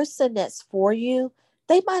the person that's for you,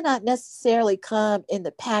 they might not necessarily come in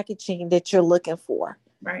the packaging that you're looking for,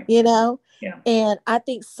 Right. you know? Yeah. And I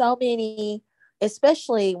think so many,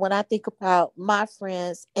 especially when I think about my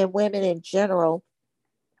friends and women in general,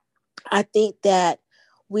 I think that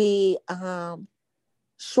we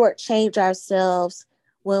shortchange ourselves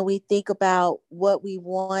when we think about what we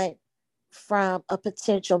want from a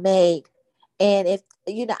potential mate. And if,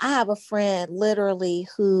 I have a friend literally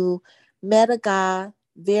who met a guy,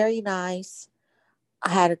 very nice,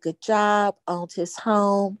 had a good job, owned his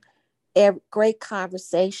home, great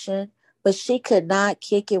conversation, but she could not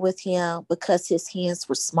kick it with him because his hands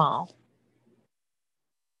were small.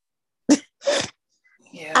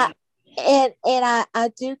 Yeah. I, and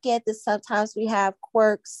I do get that sometimes we have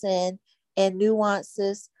quirks and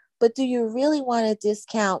nuances, but do you really want to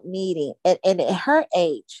discount meeting? And at her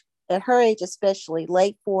age especially,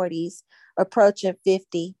 late 40s, approaching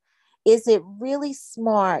 50, is it really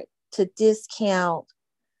smart to discount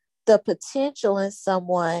the potential in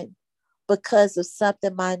someone because of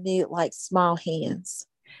something minute like small hands?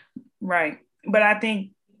 Right. But I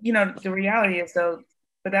think, the reality is though,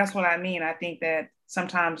 but that's what I mean. I think that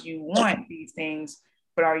sometimes you want these things,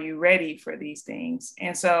 but are you ready for these things?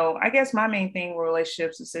 And so I guess my main thing with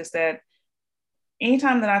relationships is just that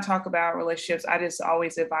anytime that I talk about relationships, I just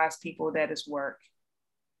always advise people that it's work.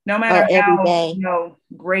 No or matter every how, day.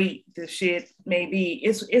 great the shit may be,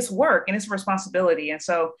 it's work and it's responsibility. And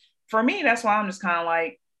so for me, that's why I'm just kind of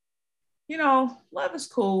like, love is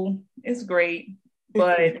cool, it's great,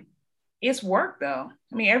 but it's work though.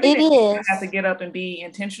 I mean, every It day I have to is. get up and be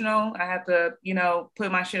intentional. I have to,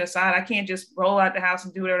 put my shit aside. I can't just roll out the house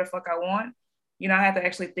and do whatever the fuck I want. I have to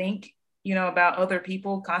actually think, about other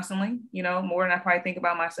people constantly, more than I probably think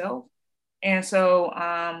about myself. And so,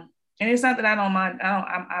 and it's not that I don't mind,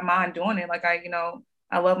 I mind doing it. Like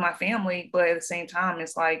I love my family, but at the same time,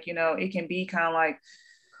 it's like, it can be kind of like,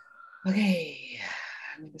 okay,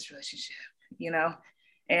 I'm in this relationship, you know?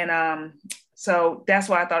 And so that's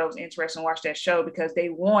why I thought it was interesting to watch that show, because they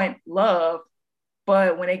want love,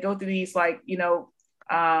 but when they go through these like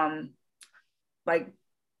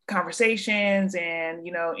conversations and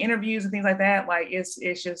interviews and things like that, like it's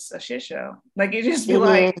just a shit show. Like it just be It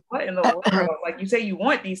like, is. what in the world? Like you say you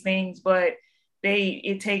want these things, but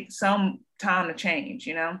it takes some time to change.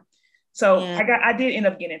 So Yeah. I did end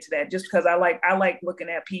up getting into that just because I like looking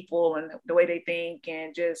at people and the way they think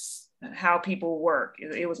and just how people work.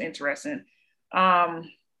 It was interesting. I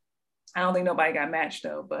don't think nobody got matched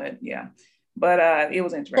though, but yeah. But it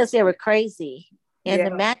was Because they interesting. were crazy. And Yeah.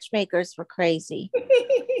 the matchmakers were crazy.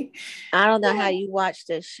 I don't know how Yeah, you watch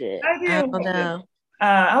this shit. I I did don't watch it. know.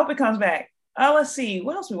 I hope it comes back. Let's see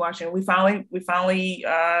what else we watching. We finally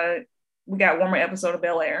we got one more episode of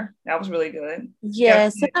Bel Air. That was really good. Yeah,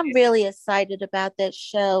 Yes, and I'm really excited about that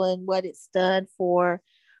show and what it's done for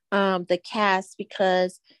the cast,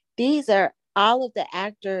 because these are all of the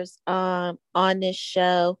actors on this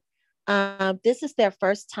show. This is their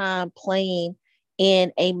first time playing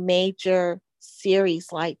in a major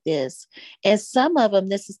series like this. And some of them,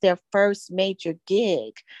 this is their first major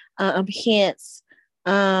gig. Hence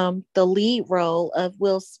the lead role of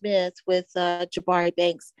Will Smith with Jabari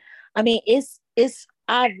Banks. I mean, it's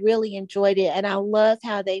I really enjoyed it, and I love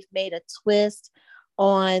how they've made a twist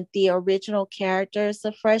on the original characters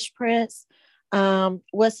of Fresh Prince.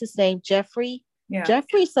 What's his name? Jeffrey. yeah.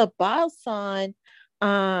 Jeffrey's a boss on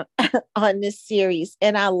on this series,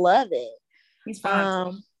 and I love it. He's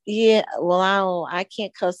fine. Yeah, well, I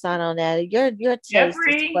can't co-sign on that. Your taste is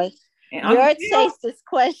Jeffrey questionable. and Uncle Your Phil. taste is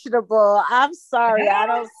questionable. I'm sorry, I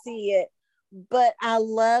don't see it, but I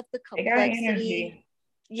love the They got complexity. energy.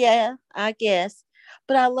 Yeah, I guess.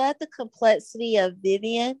 But I love the complexity of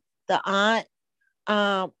Vivian, the aunt.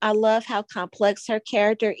 I love how complex her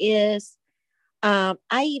character is. I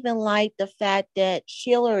even like the fact that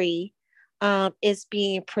Hillary is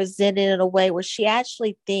being presented in a way where she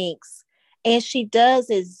actually thinks, and she does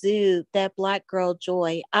exude that Black girl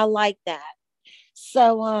joy. I like that.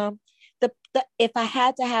 So the if I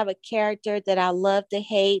had to have a character that I love to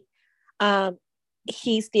hate, um,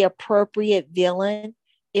 he's the appropriate villain,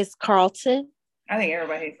 is Carlton. I think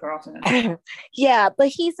everybody hates Carlton. Yeah, but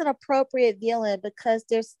he's an appropriate villain because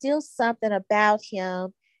there's still something about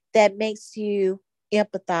him that makes you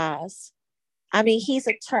empathize. I mean, he's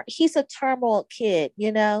a turmoil kid,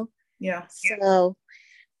 you know. Yeah. So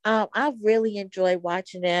I've really enjoyed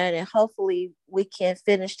watching that, and hopefully we can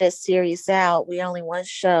finish that series out. We only one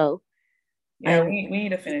show, Yeah, and we need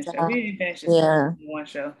to finish it. We need to finish this yeah, in one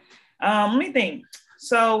show. Let me think.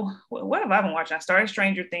 So, what have I been watching? I started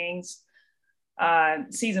Stranger Things,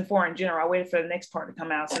 season 4 in general. I waited for the next part to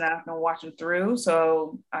come out, so now I've been watching through.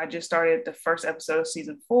 So, I just started the first episode of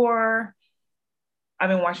season 4. I've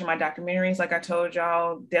been watching my documentaries, like I told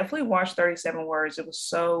y'all. Definitely watch 37 Words. It was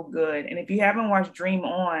so good. And if you haven't watched Dream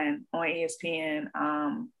On ESPN,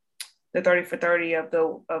 the 30 for 30 of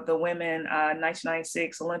the women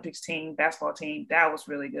 1996 Olympics team basketball team. That was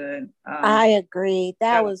really good. I agree.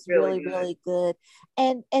 That That was was really really good. really good.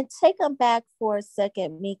 And take them back for a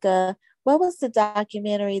second, Mika. What was the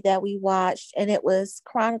documentary that we watched? And it was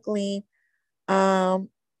chronicling um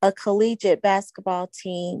a collegiate basketball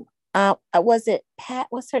team. Was it Pat?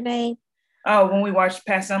 What's her name? Oh, when we watched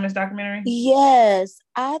Pat Summitt's documentary, Yes,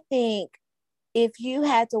 I think if you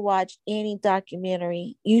had to watch any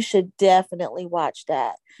documentary, you should definitely watch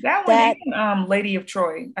that. that one That and Lady of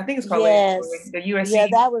Troy. I think it's called Lady of Troy. yes, The yeah,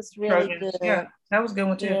 USC that was really Trojans. Yeah, good. that was a good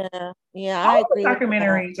one too. Yeah, yeah, I All the agree with that.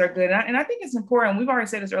 documentaries are good, and I think it's important. We've already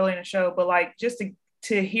said this earlier in the show, but like just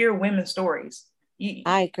to hear women's stories,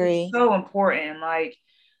 I it's agree. so important. Like,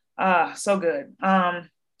 so good.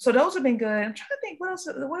 So those have been good. I'm trying to think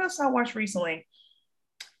what else I watched recently.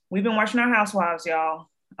 We've been watching our Housewives, y'all.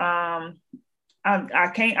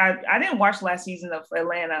 I can't. I didn't watch last season of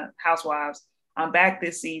Atlanta Housewives. I'm back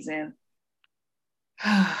this season.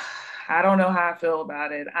 I don't know how I feel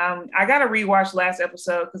about it. I got to rewatch last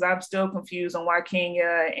episode because I'm still confused on why Kenya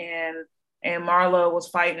and Marlo was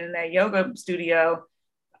fighting in that yoga studio.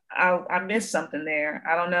 I missed something there.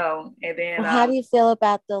 I don't know. And then Well, how do you feel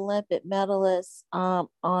about the Olympic medalists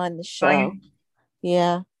on the show? Sonya,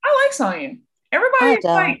 Yeah, I like Sonya. I Everybody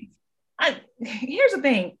don't. like here's the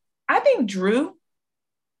thing. I think Drew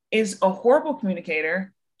is a horrible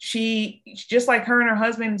communicator. She just like her and her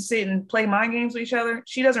husband sit and play mind games with each other.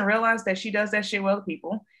 She doesn't realize that she does that shit with other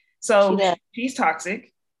people. She So does. she's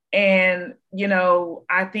toxic. And you know,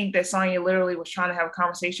 I think that Sonya literally was trying to have a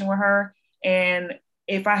conversation with her. And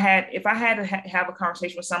if I had to have a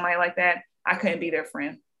conversation with somebody like that, I couldn't be their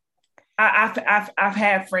friend. I've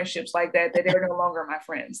had friendships like that they're no longer my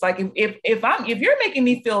friends. Like if you're making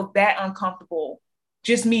me feel that uncomfortable,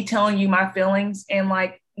 just me telling you my feelings, and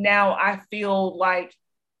like now I feel like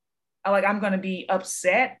I'm gonna be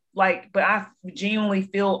upset, like, but I genuinely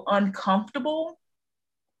feel uncomfortable,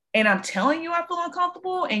 and I'm telling you I feel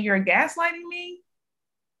uncomfortable, and you're gaslighting me.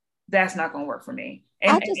 That's not gonna work for me.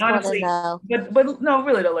 I And just want to honestly, know. but no,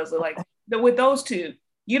 really though, Leslie, like with those two,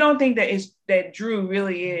 you don't think that Drew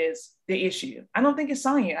really is the issue. I don't think it's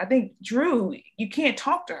Sonya. I think Drew, you can't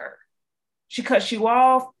talk to her. She cuts you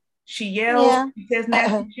off. She yells. Yeah, She says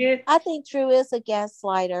nasty shit. I think Drew is a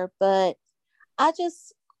gaslighter, but I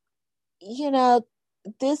just, you know,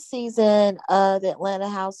 this season of the Atlanta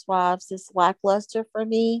Housewives is lackluster for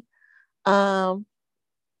me. Um,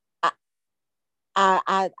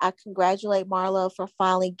 I, I congratulate Marlo for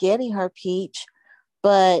finally getting her peach,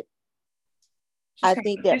 but I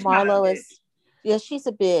think that She's kind of a Marlo bitch. is, yeah, she's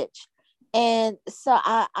a bitch, and so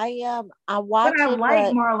I But watch I it,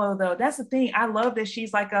 like but Marlo though. That's the thing. I love that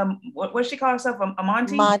she's like what she call herself, a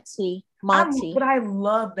Monty. But Monty, I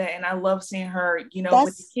love that, and I love seeing her, you know,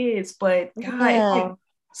 with the that's kids. But God, it's like yeah,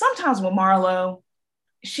 sometimes with Marlo,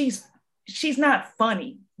 she's she's not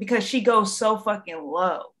funny because she goes so fucking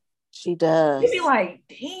low. she You'd be does. like,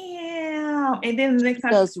 damn. And then the next She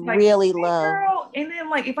time she's goes like, really hey low. girl. And then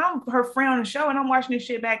like if I'm her friend on the show and I'm watching this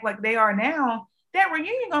shit back like they are now, that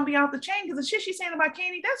reunion gonna be off the chain because the shit she's saying about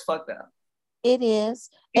Candy, that's fucked up. It is.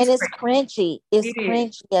 And It's it's crazy. cringy. It's It is.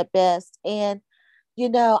 cringy at best. And,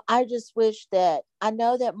 I just wish that I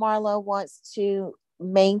know that Marlo wants to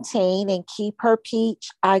maintain and keep her peach.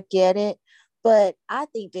 I get it. But I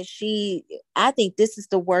think this is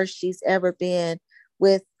the worst she's ever been,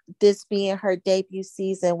 with this being her debut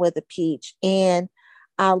season with a peach. And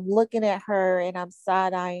I'm looking at her and I'm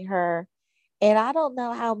side eyeing her. And I don't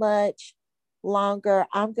know how much longer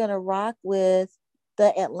I'm going to rock with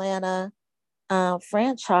the Atlanta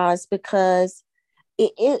franchise, because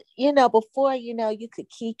before, you could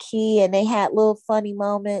kiki and they had little funny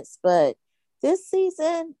moments, but this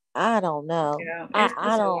season, I don't know. Yeah. I It's a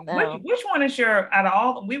lot. don't know. Which one is your out of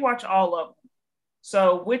all we watch all of them.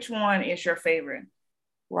 So which one is your favorite?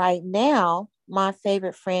 Right now, my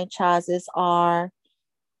favorite franchises are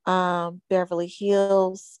Beverly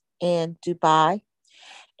Hills and Dubai.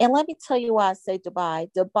 And let me tell you why I say Dubai.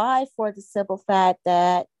 Dubai, for the simple fact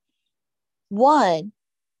that, one,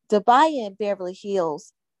 Dubai and Beverly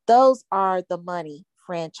Hills, those are the money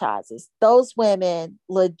franchises. Those women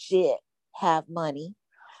legit have money.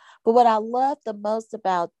 But what I love the most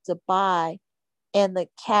about Dubai and the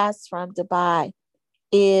cast from Dubai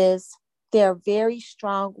is they're very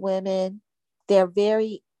strong women. They're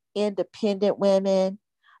very independent women.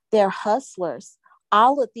 They're hustlers.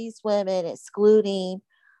 All of these women, excluding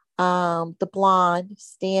the blonde,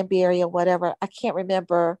 Stanberry or whatever, I can't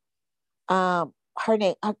remember her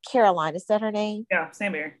name, Caroline, is that her name? Yeah,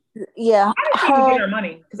 Sam Berry. Yeah, How did she even get her. her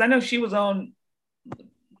money? Because I know she was on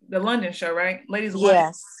the London show, right? Ladies of London.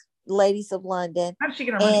 Yes, Ladies of London, How did she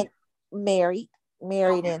get her and money? married,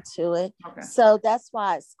 married Okay. into it. Okay. So that's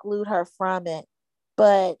why I exclude her from it.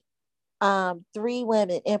 But three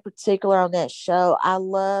women in particular on that show, I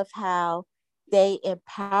love how they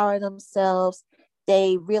empower themselves.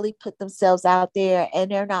 They really put themselves out there,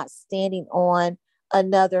 and they're not standing on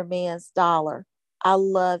another man's dollar. I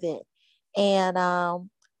love it. And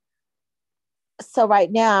so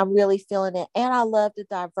right now I'm really feeling it. And I love the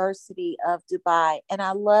diversity of Dubai. And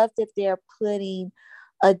I love that they're putting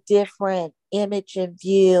a different image in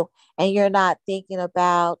view, and you're not thinking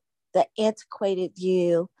about the antiquated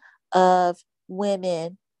view of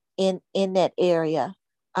women in that area.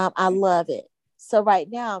 I love it. So right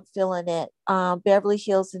now I'm feeling it. Beverly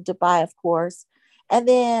Hills and Dubai, of course. And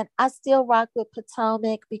then I still rock with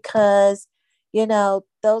Potomac because,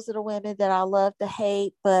 those are the women that I love to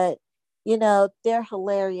hate, but they're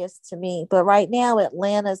hilarious to me. But right now,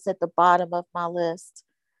 Atlanta's at the bottom of my list.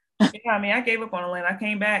 Yeah, I mean, I gave up on Atlanta. I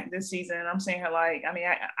came back this season, and I'm seeing her like, I mean,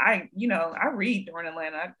 I read during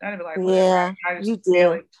Atlanta. I'd be like, whatever. Yeah, I you just do.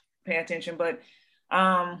 barely pay attention, but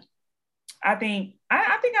um, I think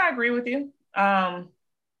I agree with you.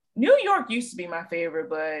 New York used to be my favorite,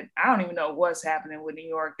 but I don't even know what's happening with New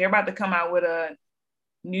York. They're about to come out with a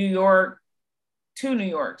New York, two New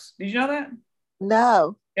Yorks. Did you know that?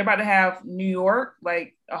 No. They're about to have New York,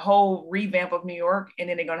 like a whole revamp of New York, and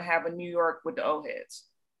then they're gonna have a New York with the old heads.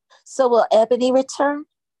 So will Ebony return?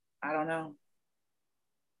 I don't know.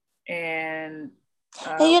 And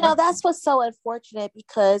And that's what's so unfortunate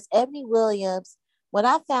because Ebony Williams, when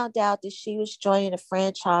I found out that she was joining the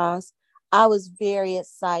franchise, I was very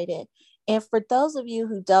excited. And for those of you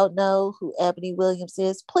who don't know who Ebony Williams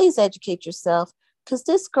is, please educate yourself because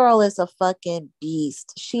this girl is a fucking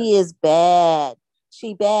beast. She is bad.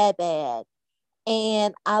 She bad, bad.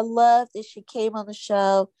 And I love that she came on the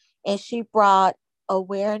show and she brought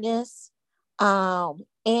awareness.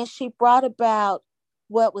 And she brought about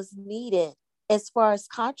what was needed as far as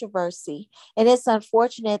controversy. And it's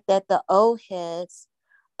unfortunate that the old heads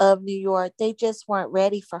of New York, they just weren't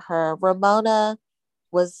ready for her. Ramona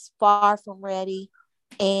was far from ready.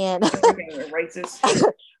 And racist.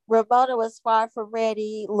 Ramona was far from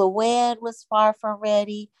ready. Luann was far from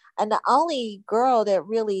ready. And the only girl that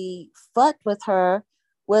really fucked with her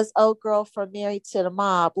was old girl from Married to the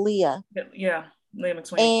Mob, Leah. Yeah, Leah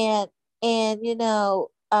McSweeney. And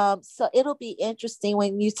so it'll be interesting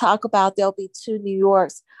when you talk about there'll be two New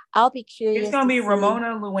Yorks. I'll be curious. It's gonna be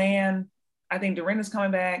Ramona, Luann. I think Dorinda's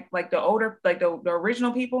coming back. Like the older, like the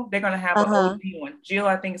original people, they're gonna have an OG one. Jill,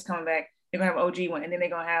 I think, is coming back. They're gonna have an OG one, and then they're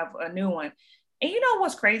gonna have a new one. And you know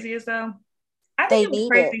what's crazy is though, I think it was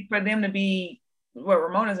crazy for them to be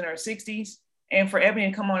Ramona's in her 60s, and for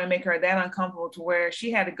Ebony to come on and make her that uncomfortable to where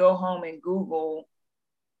she had to go home and Google.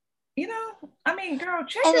 I mean, girl,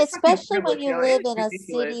 check. And especially when you live in a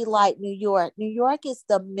city like New York. New York is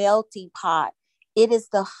the melting pot. It is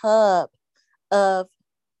the hub of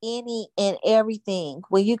any and everything.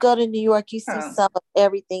 When you go to New York, you see some of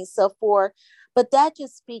everything. But that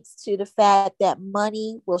just speaks to the fact that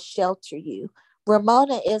money will shelter you.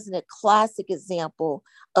 Ramona isn't a classic example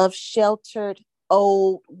of sheltered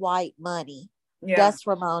old white money. Yeah. That's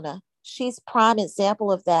Ramona. She's prime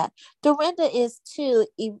example of that. Dorinda is too,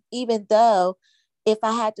 even though if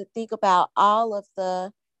I had to think about all of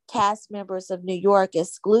the cast members of New York,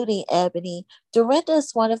 excluding Ebony, Dorinda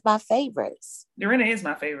is one of my favorites. Dorinda is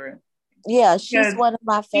my favorite. Yeah, she's one of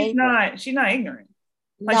my favorites. She's not ignorant.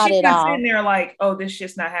 Like not she's not all. sitting there like, oh, this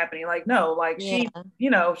shit's not happening. Like, no, like she's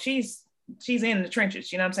in the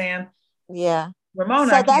trenches, you know what I'm saying? Yeah. Ramona.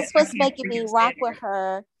 So that's what's making me rock with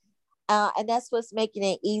her. And that's what's making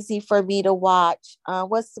it easy for me to watch.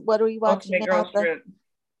 What are we watching now?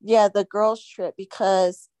 The Girls Trip,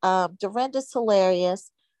 because Dorinda's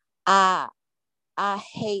hilarious. I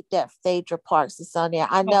hate that Phaedra Parks is on there.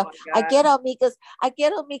 I know I get on Mika's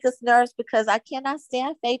nerves because I cannot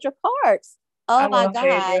stand Phaedra Parks. Oh my God.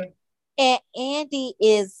 Phaedra. And Andy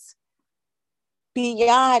is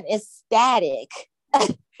beyond ecstatic.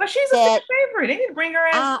 But she's a fan favorite. They need to bring her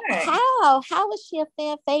ass back. How is she a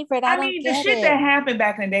fan favorite? I mean, the shit that happened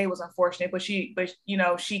back in the day was unfortunate, but she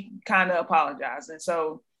kind of apologized, and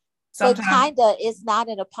so sometimes. But kinda, it's not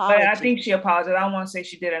an apology. But I think she apologized. I don't want to say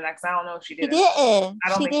she did it next. I don't know if she did.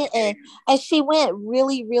 She didn't. And she went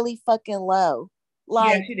really, really fucking low.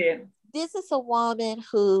 Yeah, she did. This is a woman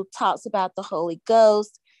who talks about the Holy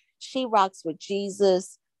Ghost. She rocks with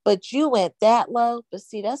Jesus. But you went that low. But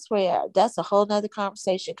see, that's a whole nother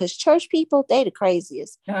conversation because church people, they the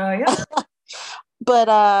craziest. Yeah.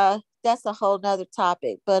 But that's a whole nother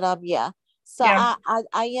topic. But yeah. So yeah.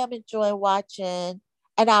 I am enjoying watching,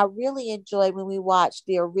 and I really enjoyed when we watched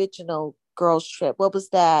the original Girls Trip. What was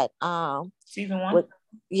that? Season 1.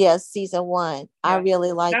 Season 1. Yeah. I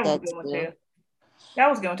really like that too. That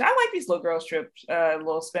was good. I like these little Girls Trip,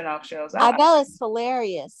 little spinoff shows. I know it's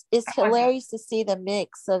hilarious. It's hilarious to see the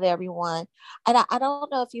mix of everyone. And I don't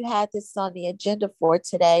know if you had this on the agenda for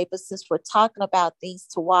today, but since we're talking about things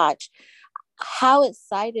to watch, how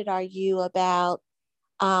excited are you about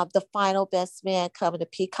The Final Best Man coming to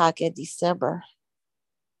Peacock in December?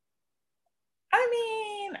 I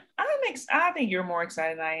mean, I think you're more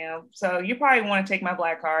excited than I am. So you probably want to take my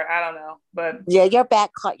black card. I don't know, but yeah, your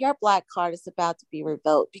black card is about to be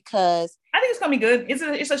revoked because I think it's gonna be good.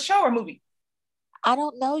 It's a show or movie? I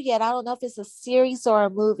don't know yet. I don't know if it's a series or a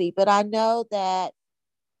movie, but I know that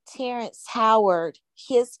Terrence Howard,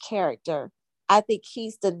 his character, I think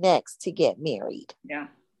he's the next to get married. Yeah.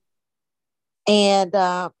 And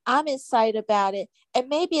I'm excited about it. And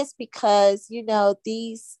maybe it's because,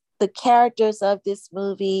 the characters of this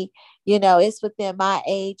movie, it's within my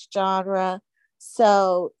age genre.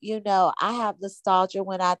 So, I have nostalgia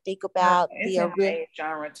when I think about the original age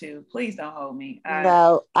genre too. Please don't hold me.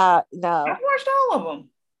 No. I've watched all of them.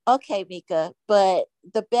 Okay, Mika, but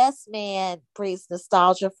The Best Man brings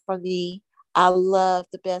nostalgia for me. I love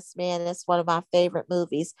The Best Man. It's one of my favorite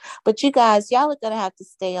movies. But you guys, y'all are gonna have to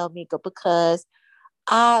stay on Mika because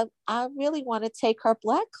I really want to take her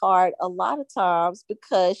black card a lot of times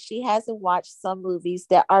because she hasn't watched some movies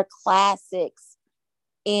that are classics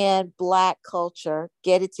in black culture.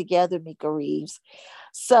 Get it together, Mika Reeves.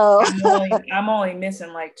 So, I'm only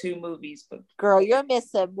missing like two movies, but girl, you're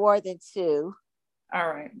missing more than two. all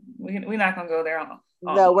right, we're not gonna go there on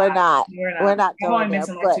No, we're not. we're We're not. not I'm going only there,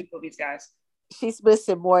 missing like but two movies, guys. she's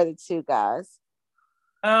missing more than two, guys.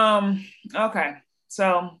 Okay,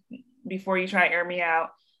 so before you try to air me out,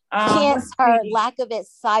 let's Hence her see. lack of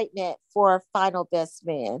excitement for Final Best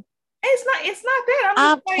Man. It's not that. I'm just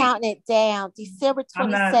I'm like counting it down. December I'm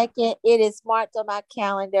not 22nd. It is marked on my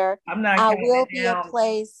calendar. I'm not I counting will it be in down,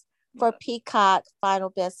 place for Peacock Final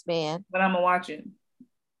Best Man. but I'm gonna watch it.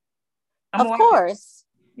 I'm gonna Of watch it. course.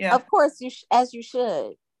 Yeah, Of course, as you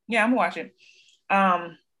should. yeah, I'm gonna watch it.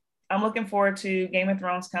 Um, I'm looking forward to Game of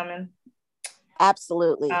Thrones coming.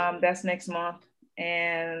 Absolutely. That's next month,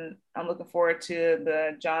 and I'm looking forward to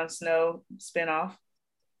the Jon Snow spinoff.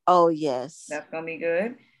 Oh, yes. That's gonna be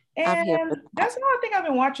good. I'm here for And that. that's all I think I've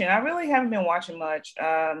been watching. I really haven't been watching much.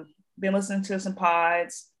 Been listening to some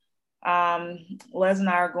pods. Les and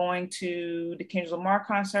I are going to the Kendrick Lamar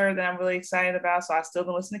concert that I'm really excited about. So I still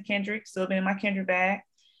been listening to Kendrick, still been in my Kendrick bag.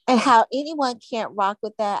 And how anyone can't rock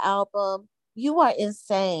with that album, you are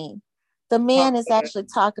insane. The Oh, man is so good. actually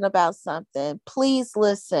talking about something. Please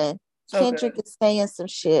listen. So Kendrick good. is saying some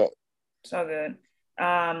shit. So good.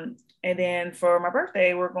 And then for my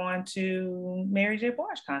birthday, we're going to Mary J.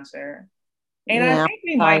 Blige concert. And I Yeah, think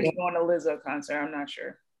we I'm might be excited. going to Lizzo concert. I'm not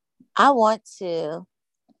sure. I want to.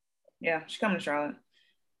 Yeah, she's coming to Charlotte.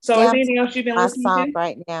 So is there Damn, anything else you've been my listening song to?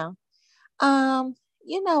 right now.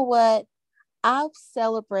 You know what? I've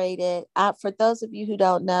celebrated. For those of you who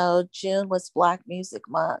don't know, June was Black Music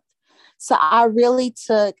Month, so I really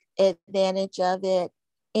took advantage of it,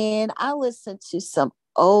 and I listened to some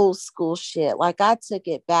old school shit. Like I took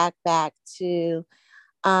it back to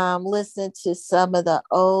listen to some of the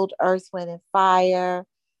old Earth, Wind and Fire,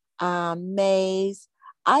 Maze.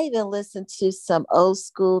 I even listened to some old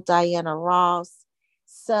school Diana Ross.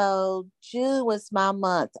 So June was my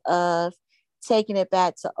month of taking it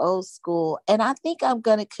back to old school. And I think I'm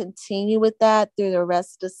going to continue with that through the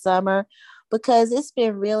rest of the summer because it's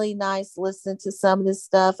been really nice listening to some of this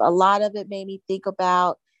stuff. A lot of it made me think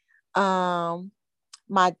about um,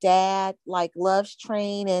 my dad, like Love's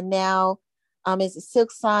Train, and now is it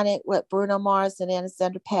Silk Sonic with Bruno Mars and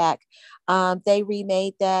Alexander Pack. They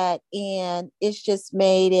remade that, and it's just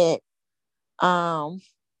made it um,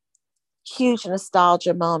 huge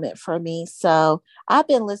nostalgia moment for me. So I've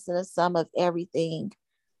been listening to some of everything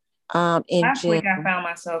in Last June. week, I found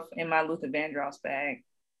myself in my Luther Vandross bag.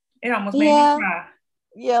 It almost made me Yeah, cry.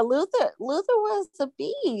 yeah. Luther was a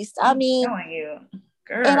beast. I I'm mean, telling you,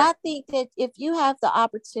 and girl. I think that if you have the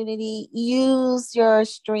opportunity, use your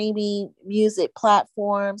streaming music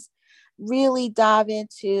platforms. Really dive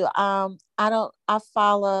into. I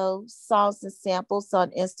follow songs and samples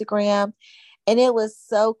on Instagram, and it was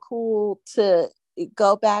so cool to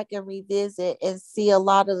go back and revisit and see a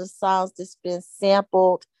lot of the songs that's been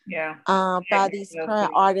sampled Yeah. by these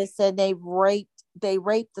current artists, and they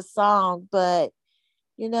raped the song, but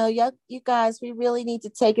you guys, we really need to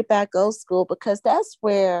take it back old school because that's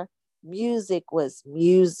where music was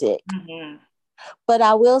music. Mm-hmm. But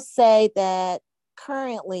I will say that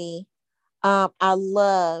currently, I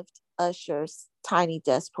loved Usher's Tiny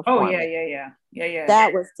Desk Oh yeah, performance. yeah, yeah, yeah, yeah.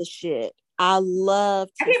 That was the shit. I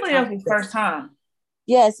loved I his can't believe that Tiny was his Desk. first time.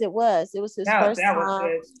 Yes, it was. It was his first That was time,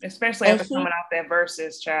 good, especially and after he coming off that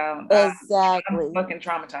versus child. I'm exactly. fucking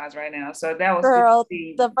traumatized right now. So that was good to Girl,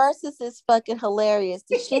 see. the verses is fucking hilarious.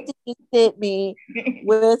 The shit that you sent me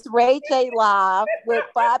with Ray J live with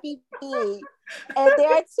Bobby B and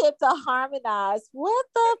their attempt to harmonize. What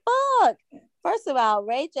the fuck? First of all,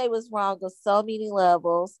 Ray J was wrong on so many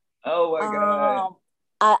levels. Oh my god.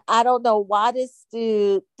 Um, I don't know why this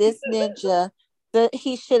dude, this ninja, that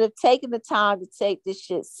he should have taken the time to take this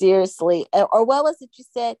shit seriously. Or what was it you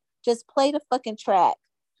said? Just play the fucking track.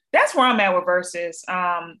 That's where I'm at with verses.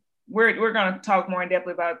 We're gonna talk more in depth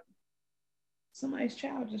about somebody's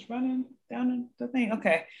child just running down the thing.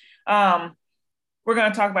 Okay. We're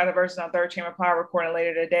gonna talk about the verses on Third Chamber Power recording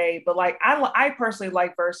later today. But like I personally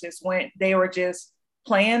like verses when they were just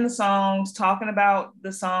playing the songs, talking about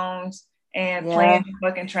the songs, and Yeah, playing the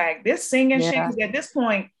fucking track. This singing shit, yeah. because at this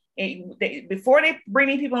point, before they bring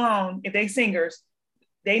any people on, if they singers,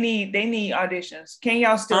 They need auditions. Can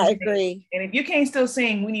y'all still I sing? agree. And if you can't still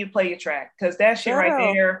sing, we need to play your track because that shit right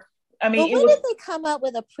Girl. there. I But mean, it when was did they come up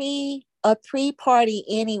with a pre party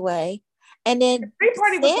anyway? And the then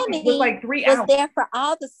pre-party was Sammy like 3 hours. was there for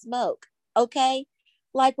all the smoke. Okay.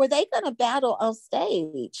 Like, were they gonna battle on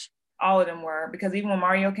stage? All of them were because even when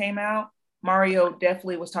Mario came out, Mario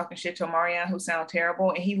definitely was talking shit to Marianne, who sounded terrible,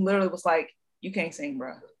 and he literally was like, "You can't sing,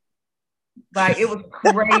 bro." Like it was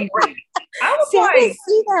crazy. I was See, I didn't like,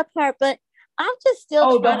 see that part, but I'm just still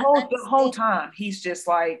 "Oh, the trying to whole understand. time he's just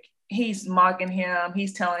like he's mocking him.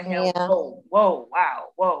 He's telling him, Yeah. whoa, whoa, wow,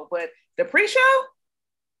 whoa." But the pre-show,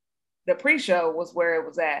 the pre-show was where it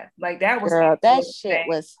was at. Like that was Girl, that shit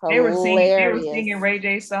was they were hilarious. singing Ray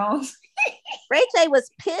J songs. Ray J was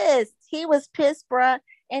pissed. He was pissed, bruh.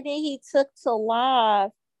 And then he took to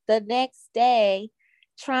live the next day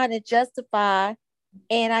trying to justify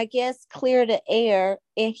and I guess clear the air.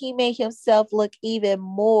 And he made himself look even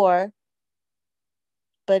more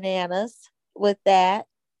bananas with that.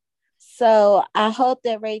 So I hope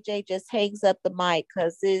that Ray J just hangs up the mic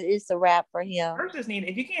because it's a wrap for him. First, just need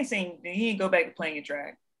if you can't sing, then you need to go back to playing your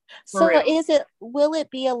track. For So real. will it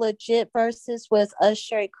be a legit versus with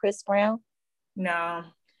Usher and Chris Brown? No.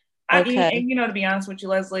 Okay. And you know, to be honest with you,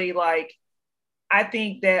 Leslie, like I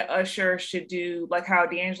think that Usher should do like how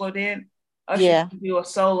D'Angelo did. Usher Yeah, should do a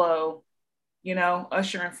solo, you know,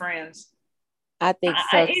 Usher and Friends. I think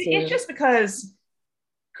so It's too. just because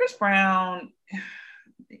Chris Brown,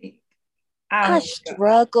 I I don't know.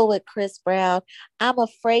 struggle with Chris Brown. I'm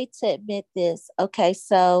afraid to admit this. Okay,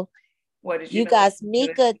 so What did you you know? guys,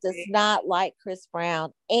 Mika does not like Chris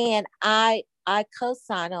Brown, and I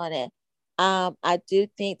co-sign on it. I do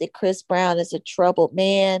think that Chris Brown is a troubled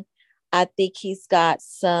man. I think he's got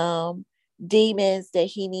some demons that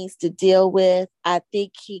he needs to deal with. I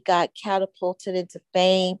think he got catapulted into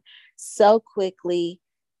fame so quickly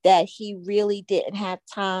that he really didn't have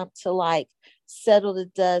time to like settle the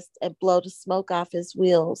dust and blow the smoke off his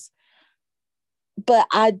wheels. But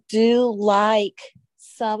I do like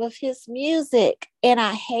some of his music and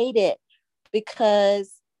I hate it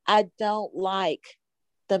because I don't like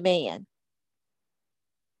the man.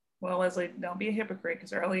 Well, Leslie, don't be a hypocrite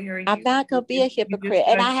because earlier I'm not going to be a you hypocrite. just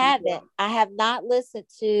And judged yourself. I have not listened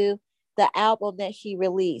to the album that he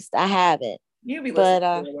released. I haven't. You be listening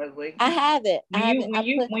But to it, Leslie. I haven't. I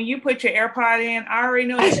haven't. When you put your AirPod in, I already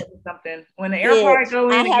know you're doing something. When the AirPod Bitch,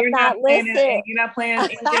 go I in and have not listened. you're not playing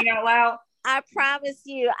anything out loud. I promise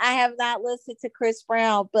you, I have not listened to Chris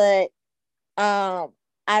Brown, but I'm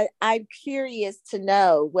curious to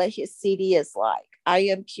know what his CD is like. I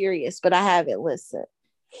am curious, but I haven't listened.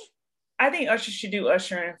 I think Usher should do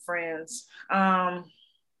Usher and Friends. I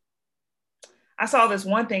saw this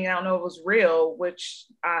one thing, I don't know if it was real, which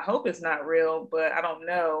I hope it's not real, but I don't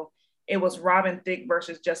know. It was Robin Thicke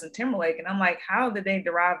versus Justin Timberlake. And I'm like, how did they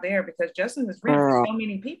derive there? Because Justin has written for so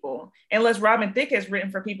many people. Unless Robin Thicke has written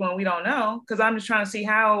for people and we don't know. Because I'm just trying to see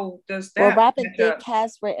how does Well, that Robin match Thicke up?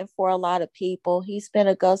 has written for a lot of people. He's been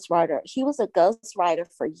a ghostwriter. He was a ghostwriter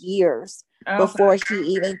for years before Okay. he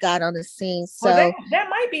even got on the scene. Well, So that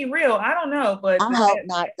might be real. I don't know, but I hope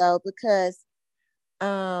not though, because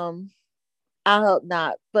um I hope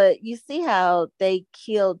not. But you see how they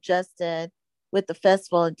killed Justin with the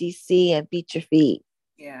festival in DC and Beat Your Feet.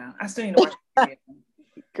 yeah, I still need to watch it.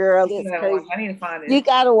 Girl, it's crazy. I need to find it. You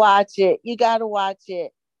gotta watch it. You gotta watch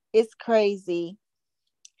it. It's crazy.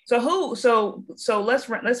 So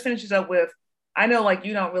let's finish this up with I know like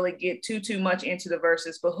you don't really get too much into the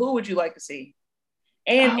verses, but who would you like to see?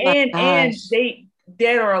 And Oh my gosh. they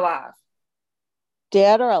dead or alive.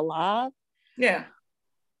 Dead or alive? Yeah.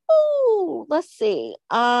 Ooh, let's see.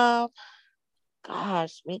 Gosh,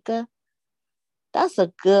 Mika, that's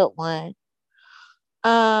a good one.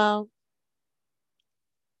 Um,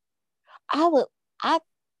 I would I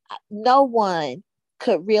no one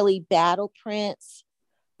could really battle Prince,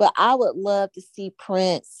 but I would love to see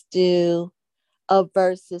Prince do a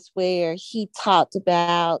versus where he talked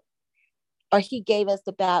about or he gave us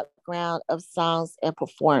the background of songs and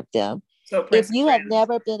performed them. So If Prince and you have Friends.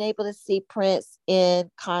 never been able to see Prince in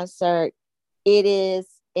concert, it is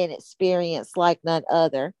an experience like none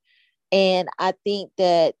other. And I think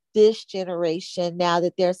that this generation, now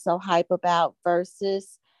that they're so hype about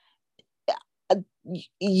verses,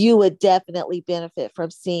 you would definitely benefit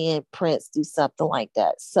from seeing Prince do something like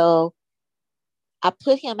that. So I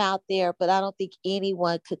put him out there, but I don't think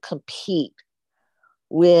anyone could compete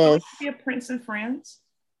So it with. could be a Prince and Friends.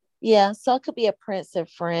 Yeah, so it could be a Prince and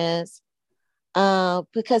Friends,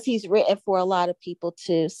 because he's written for a lot of people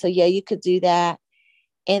too. So yeah, you could do that.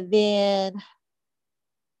 And then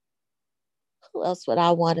who else would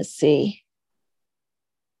I want to see?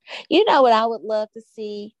 You know what I would love to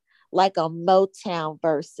see? Like a Motown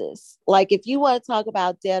versus. Like if you want to talk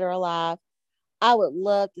about dead or alive, I would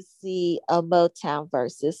love to see a Motown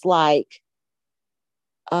versus like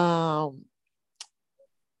um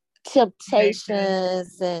Temptations.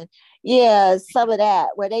 Temptations and yeah, some of that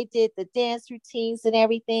where they did the dance routines and That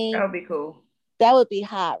everything. would be cool. That would be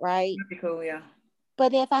hot, right? That'd be cool, yeah.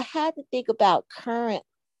 But if I had to think about current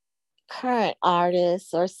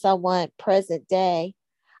artists or someone present day,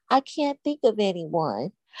 I can't think of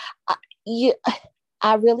anyone. I, you,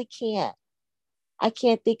 I really can't. I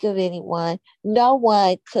can't think of anyone. No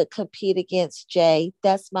one could compete against Jay.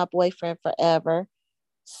 That's my boyfriend forever.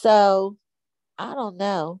 So I don't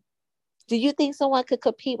know. Do you think someone could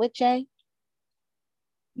compete with Jay?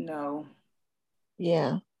 No.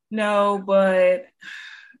 Yeah, No, but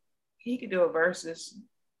he could do a versus.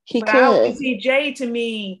 he But I could. see Jay to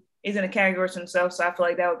me is in a category to himself, so I feel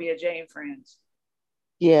like that would be a Jay and Friends.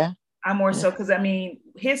 Yeah, I'm more yeah, so because I mean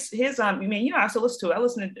his I mean I still listen to it. I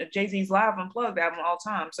listen to Jay-Z's live unplugged album all the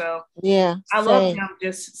time. So yeah. I love Same. him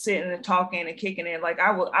just sitting and talking and kicking it. Like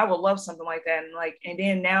I would love something like that. And like and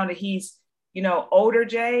then now that he's older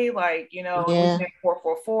Jay, like and we Yeah, make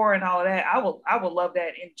 444 and all of that, I would love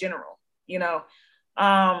that in general. You know,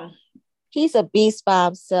 um, he's a beast by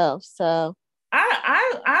himself. So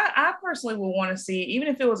I personally would want to see even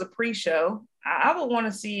if it was a pre-show. I would want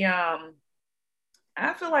to see.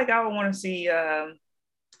 I feel like I would want to see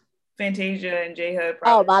Fantasia and J Hud oh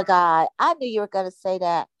probably. my God. I knew you were going to say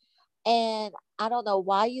that. And I don't know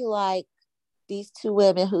why you like these two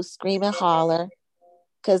women who scream and holler,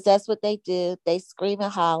 because that's what they do. They scream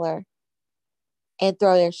and holler and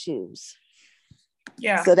throw their shoes.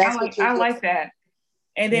 Yeah, So I that's like what you I get. like that.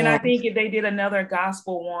 And then I Yeah. think if they did another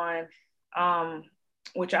gospel one, um,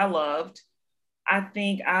 which I loved, I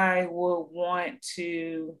think I would want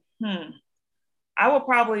to. I would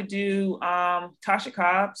probably do Tasha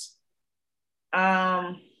Cobbs.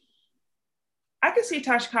 Um, I could see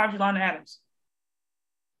Tasha Cobbs, Yolanda Adams.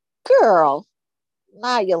 Girl,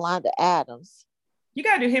 not Yolanda Adams. You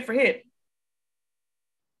gotta do hit for hit.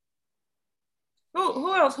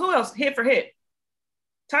 Who else? Who else? Hit for hit.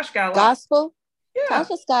 Tasha got a lot. Gospel? Yeah,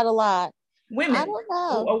 Tasha's got a lot. I women. don't A,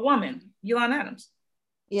 know. a woman. Yolanda Adams.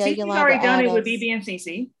 Yeah, Cece's Yolanda already done it with Adams. BB and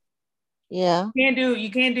CC. Yeah. You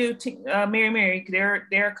can't do Mary Mary. They're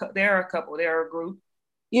a couple. They're a group.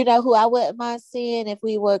 You know who I wouldn't mind seeing if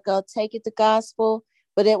we would go take it to gospel,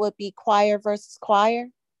 but it would be choir versus choir,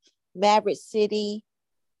 Maverick City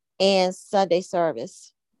and Sunday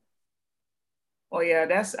service. Oh yeah,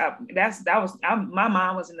 that was my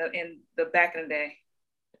mom was in the back in the day.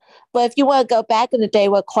 But if you want to go back in the day,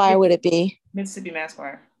 what choir would it be? Mississippi Mass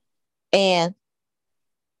Choir. And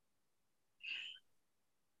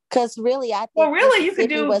because really, I Well, think really, you could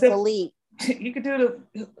Mississippi do was the elite. you could do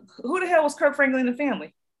the who the hell was Kirk Franklin and the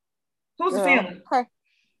family? Who's the Girl.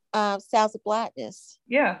 family? Sounds of Blackness.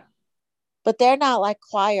 Yeah. But they're not like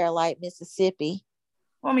choir like Mississippi.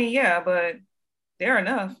 Well, I mean, yeah, but they're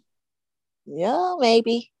enough. Yeah,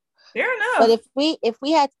 maybe. They're But enough. if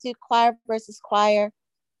we had to do choir versus choir,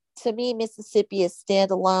 to me, Mississippi is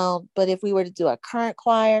standalone. But if we were to do a current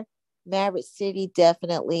choir, Maverick City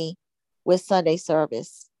definitely with Sunday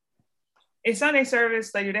service. Is Sunday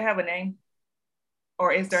service like do they have a name?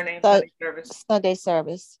 Or is their name So Sunday service? Sunday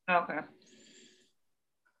service, Okay.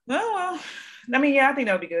 Well, I mean, yeah, I think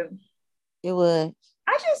that would be good. it would.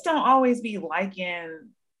 I just don't always be liking.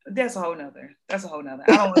 That's a whole nother. I don't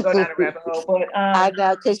want to go down a rabbit hole, but I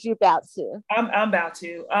know because you're about to. I'm about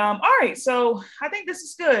to. All right, so I think this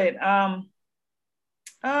is good. I'm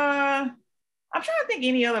trying to think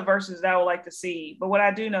any other verses that I would like to see, but what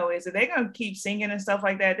I do know is that they're gonna keep singing and stuff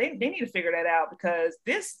like that. They need to figure that out because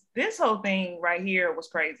this whole thing right here was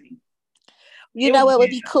crazy. You It know was what would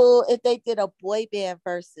be yeah. cool if they did a boy band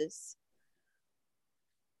versus.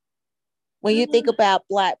 When you think You about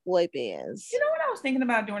black boy bands, know what I was thinking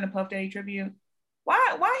about during the Puff Daddy tribute?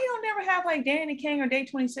 Why he don't never have like Danny King or Day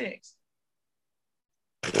 26?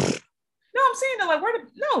 No, I'm saying that like where the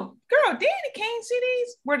no girl Danny King CDs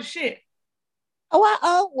were the shit. oh,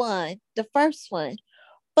 I own one, the first one,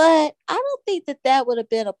 but I don't think that would have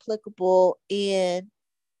been applicable in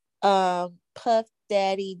Puff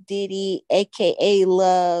Daddy Diddy, aka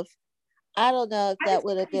Love. I don't know if I that just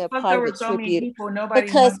would have he been a fucked part of over the so many tribute people. Nobody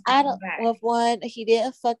because wants to I come don't. back. With one, he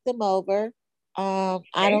didn't fuck them over. I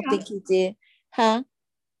don't Damn. think he did, huh?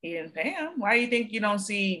 He didn't pay him. Why do you think you don't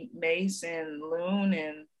see Mace and Loon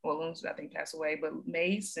and well, Loon's I think passed away, but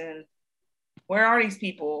Mace and where are these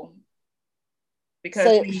people? Because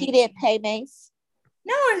So he didn't pay Mace.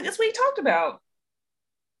 no, that's what he talked about.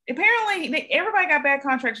 Apparently, everybody got bad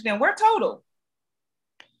contracts with them. We're total.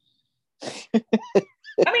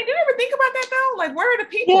 I mean, do you ever think about that though? Like, where are the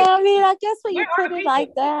people? Yeah, I mean, I guess when Where you are put the it people?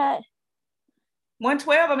 like that.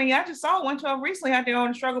 112. I mean, I just saw 112 recently out there on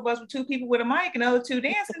the struggle bus with two people with a mic and the other two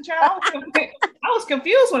dancing. Child, I was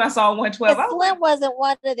confused when I saw 112. And Slim wasn't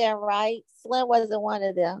one of them, right? Slim wasn't one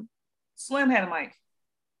of them. Slim had a mic.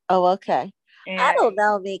 Oh, okay. And I don't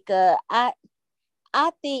know, Mika. I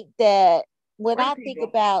think that when I think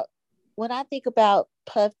about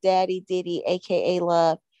Puff Daddy Diddy, aka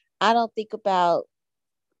Love, I don't think about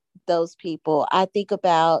those people. I think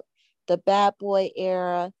about the Bad Boy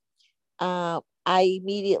era. I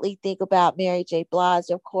immediately think about Mary J. Blige,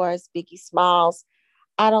 of course, Biggie Smalls.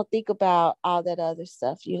 I don't think about all that other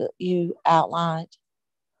stuff you outlined.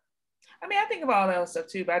 I mean, I think about all that other stuff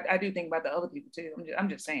too, but I do think about the other people too. I'm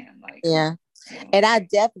just saying, like, yeah. And I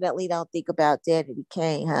definitely don't think about Danity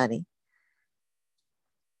Kane, honey.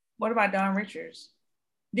 What about Don Richards?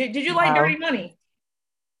 Did you like Dirty Money?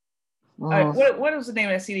 Mm. What was the name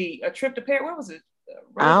of that CD? A Trip to Paris? What was it?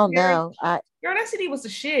 I don't know. Girl, that CD was the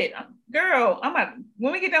shit. Girl,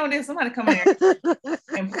 when we get done with this, I'm gonna come in there.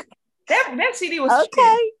 And that CD was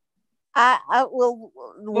okay. Shit. I will.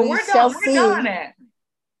 But we're done at.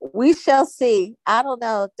 We shall see. I don't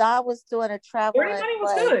know. Don was doing a travel. Dirty Money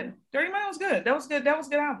was good. Dirty Money was good. That was good. That was a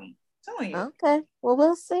good album. I'm telling you. Okay. Well,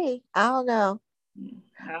 we'll see. I don't know.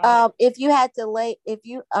 If you had to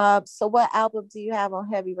so what album do you have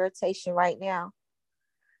on heavy rotation right now?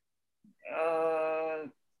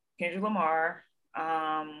 Kendrick Lamar.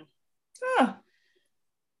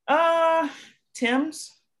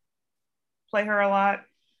 Tim's. Play her a lot.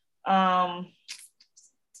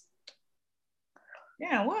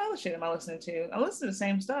 Yeah, what other shit am I listening to? I listen to the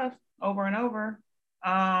same stuff over and over.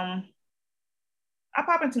 I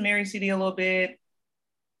pop into Mary CD a little bit.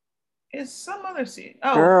 It's some other CD.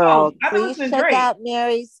 Girl, please check out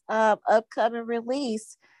Mary's upcoming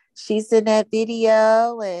release. She's in that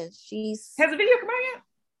video, and has the video come out yet?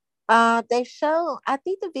 They show. I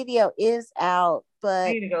think the video is out,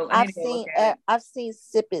 but I've seen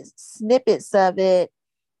snippets of it.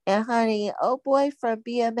 And honey, oh boy from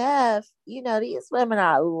BMF, these women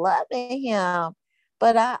are loving him.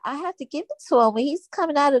 But I have to give it to him when he's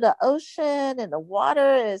coming out of the ocean and the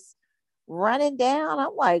water is running down.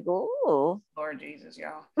 I'm like, ooh, Lord Jesus,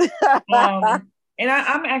 y'all. And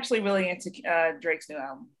I'm actually really into Drake's new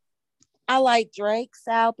album. I like Drake's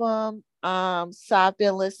album. So I've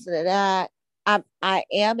been listening to that. I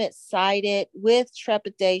am excited with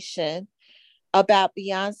trepidation about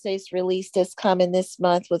Beyonce's release that's coming this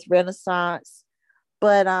month with Renaissance.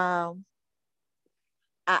 But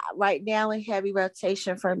right now in heavy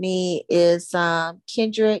rotation for me is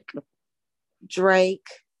Kendrick, Drake,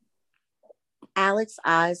 Alex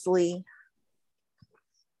Isley.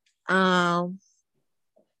 Gosh,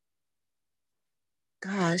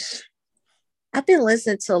 I've been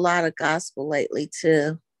listening to a lot of gospel lately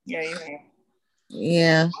too. Yeah, you have.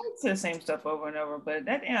 Yeah. I listen to the same stuff over and over, but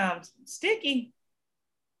that damn Sticky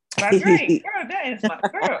by Drake, girl, that is my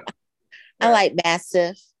girl. I like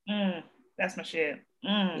Massive. That's my shit.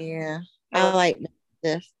 Yeah, I like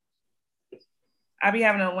Massive. I be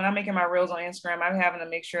having when I'm making my reels on Instagram, I be having to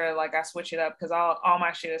make sure like I switch it up because all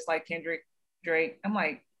my shit is like Kendrick, Drake. I'm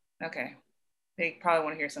like, okay, they probably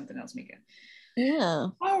want to hear something else, Mika. Yeah.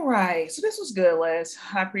 All right. So this was good, Les.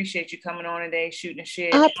 I appreciate you coming on today, shooting the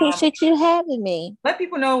shit. I appreciate you having me. Let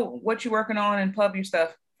people know what you're working on and plug your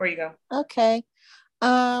stuff before you go. Okay.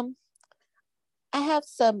 I have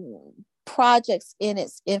some projects in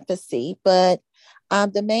its infancy, but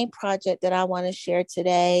the main project that I want to share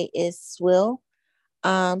today is Swill.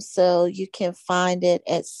 So you can find it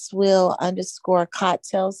at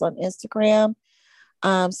Swill_cocktails on Instagram.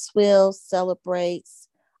 Swill celebrates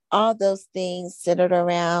all those things centered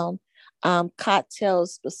around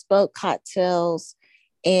cocktails, bespoke cocktails.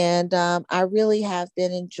 And I really have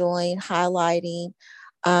been enjoying highlighting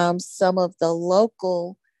some of the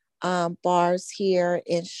local bars here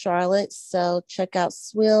in Charlotte. So check out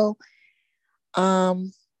Swill.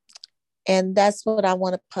 And that's what I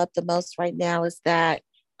want to pub the most right now is that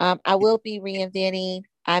I will be reinventing.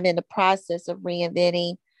 I'm in the process of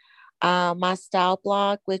reinventing my style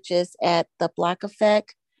blog, which is at The Block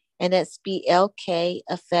Effect, and that's BLK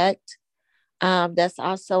Effect. That's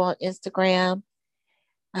also on Instagram.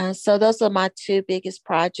 So those are my two biggest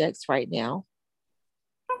projects right now.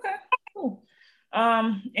 Okay, cool.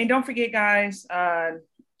 And don't forget, guys, I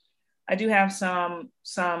do have some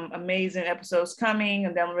amazing episodes coming,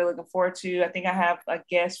 and that I'm really looking forward to. I think I have a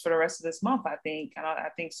guest for the rest of this month. I think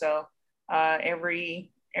so.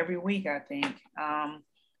 Every week, I think.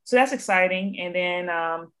 So that's exciting. And then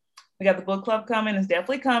we got the book club coming. It's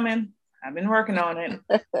definitely coming. I've been working on it.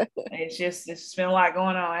 It's been a lot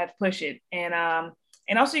going on. I had to push it. And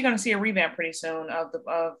also you're going to see a revamp pretty soon of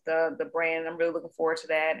the brand. I'm really looking forward to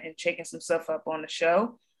that and shaking some stuff up on the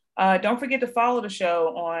show. Don't forget to follow the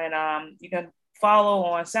show on, you can follow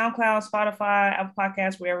on SoundCloud, Spotify, Apple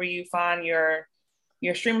Podcasts, wherever you find your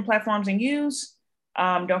streaming platforms and use.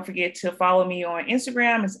 Don't forget to follow me on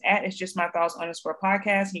Instagram. It's just my thoughts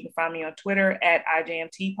 _podcast. You can find me on Twitter at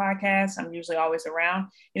IJMT podcast. I'm usually always around.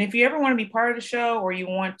 And if you ever want to be part of the show or you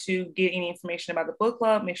want to get any information about the book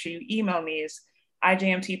club, make sure you email me. It's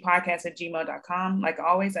IJMTpodcast@gmail.com. Like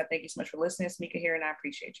always, I thank you so much for listening. It's Mika here, and I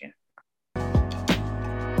appreciate you.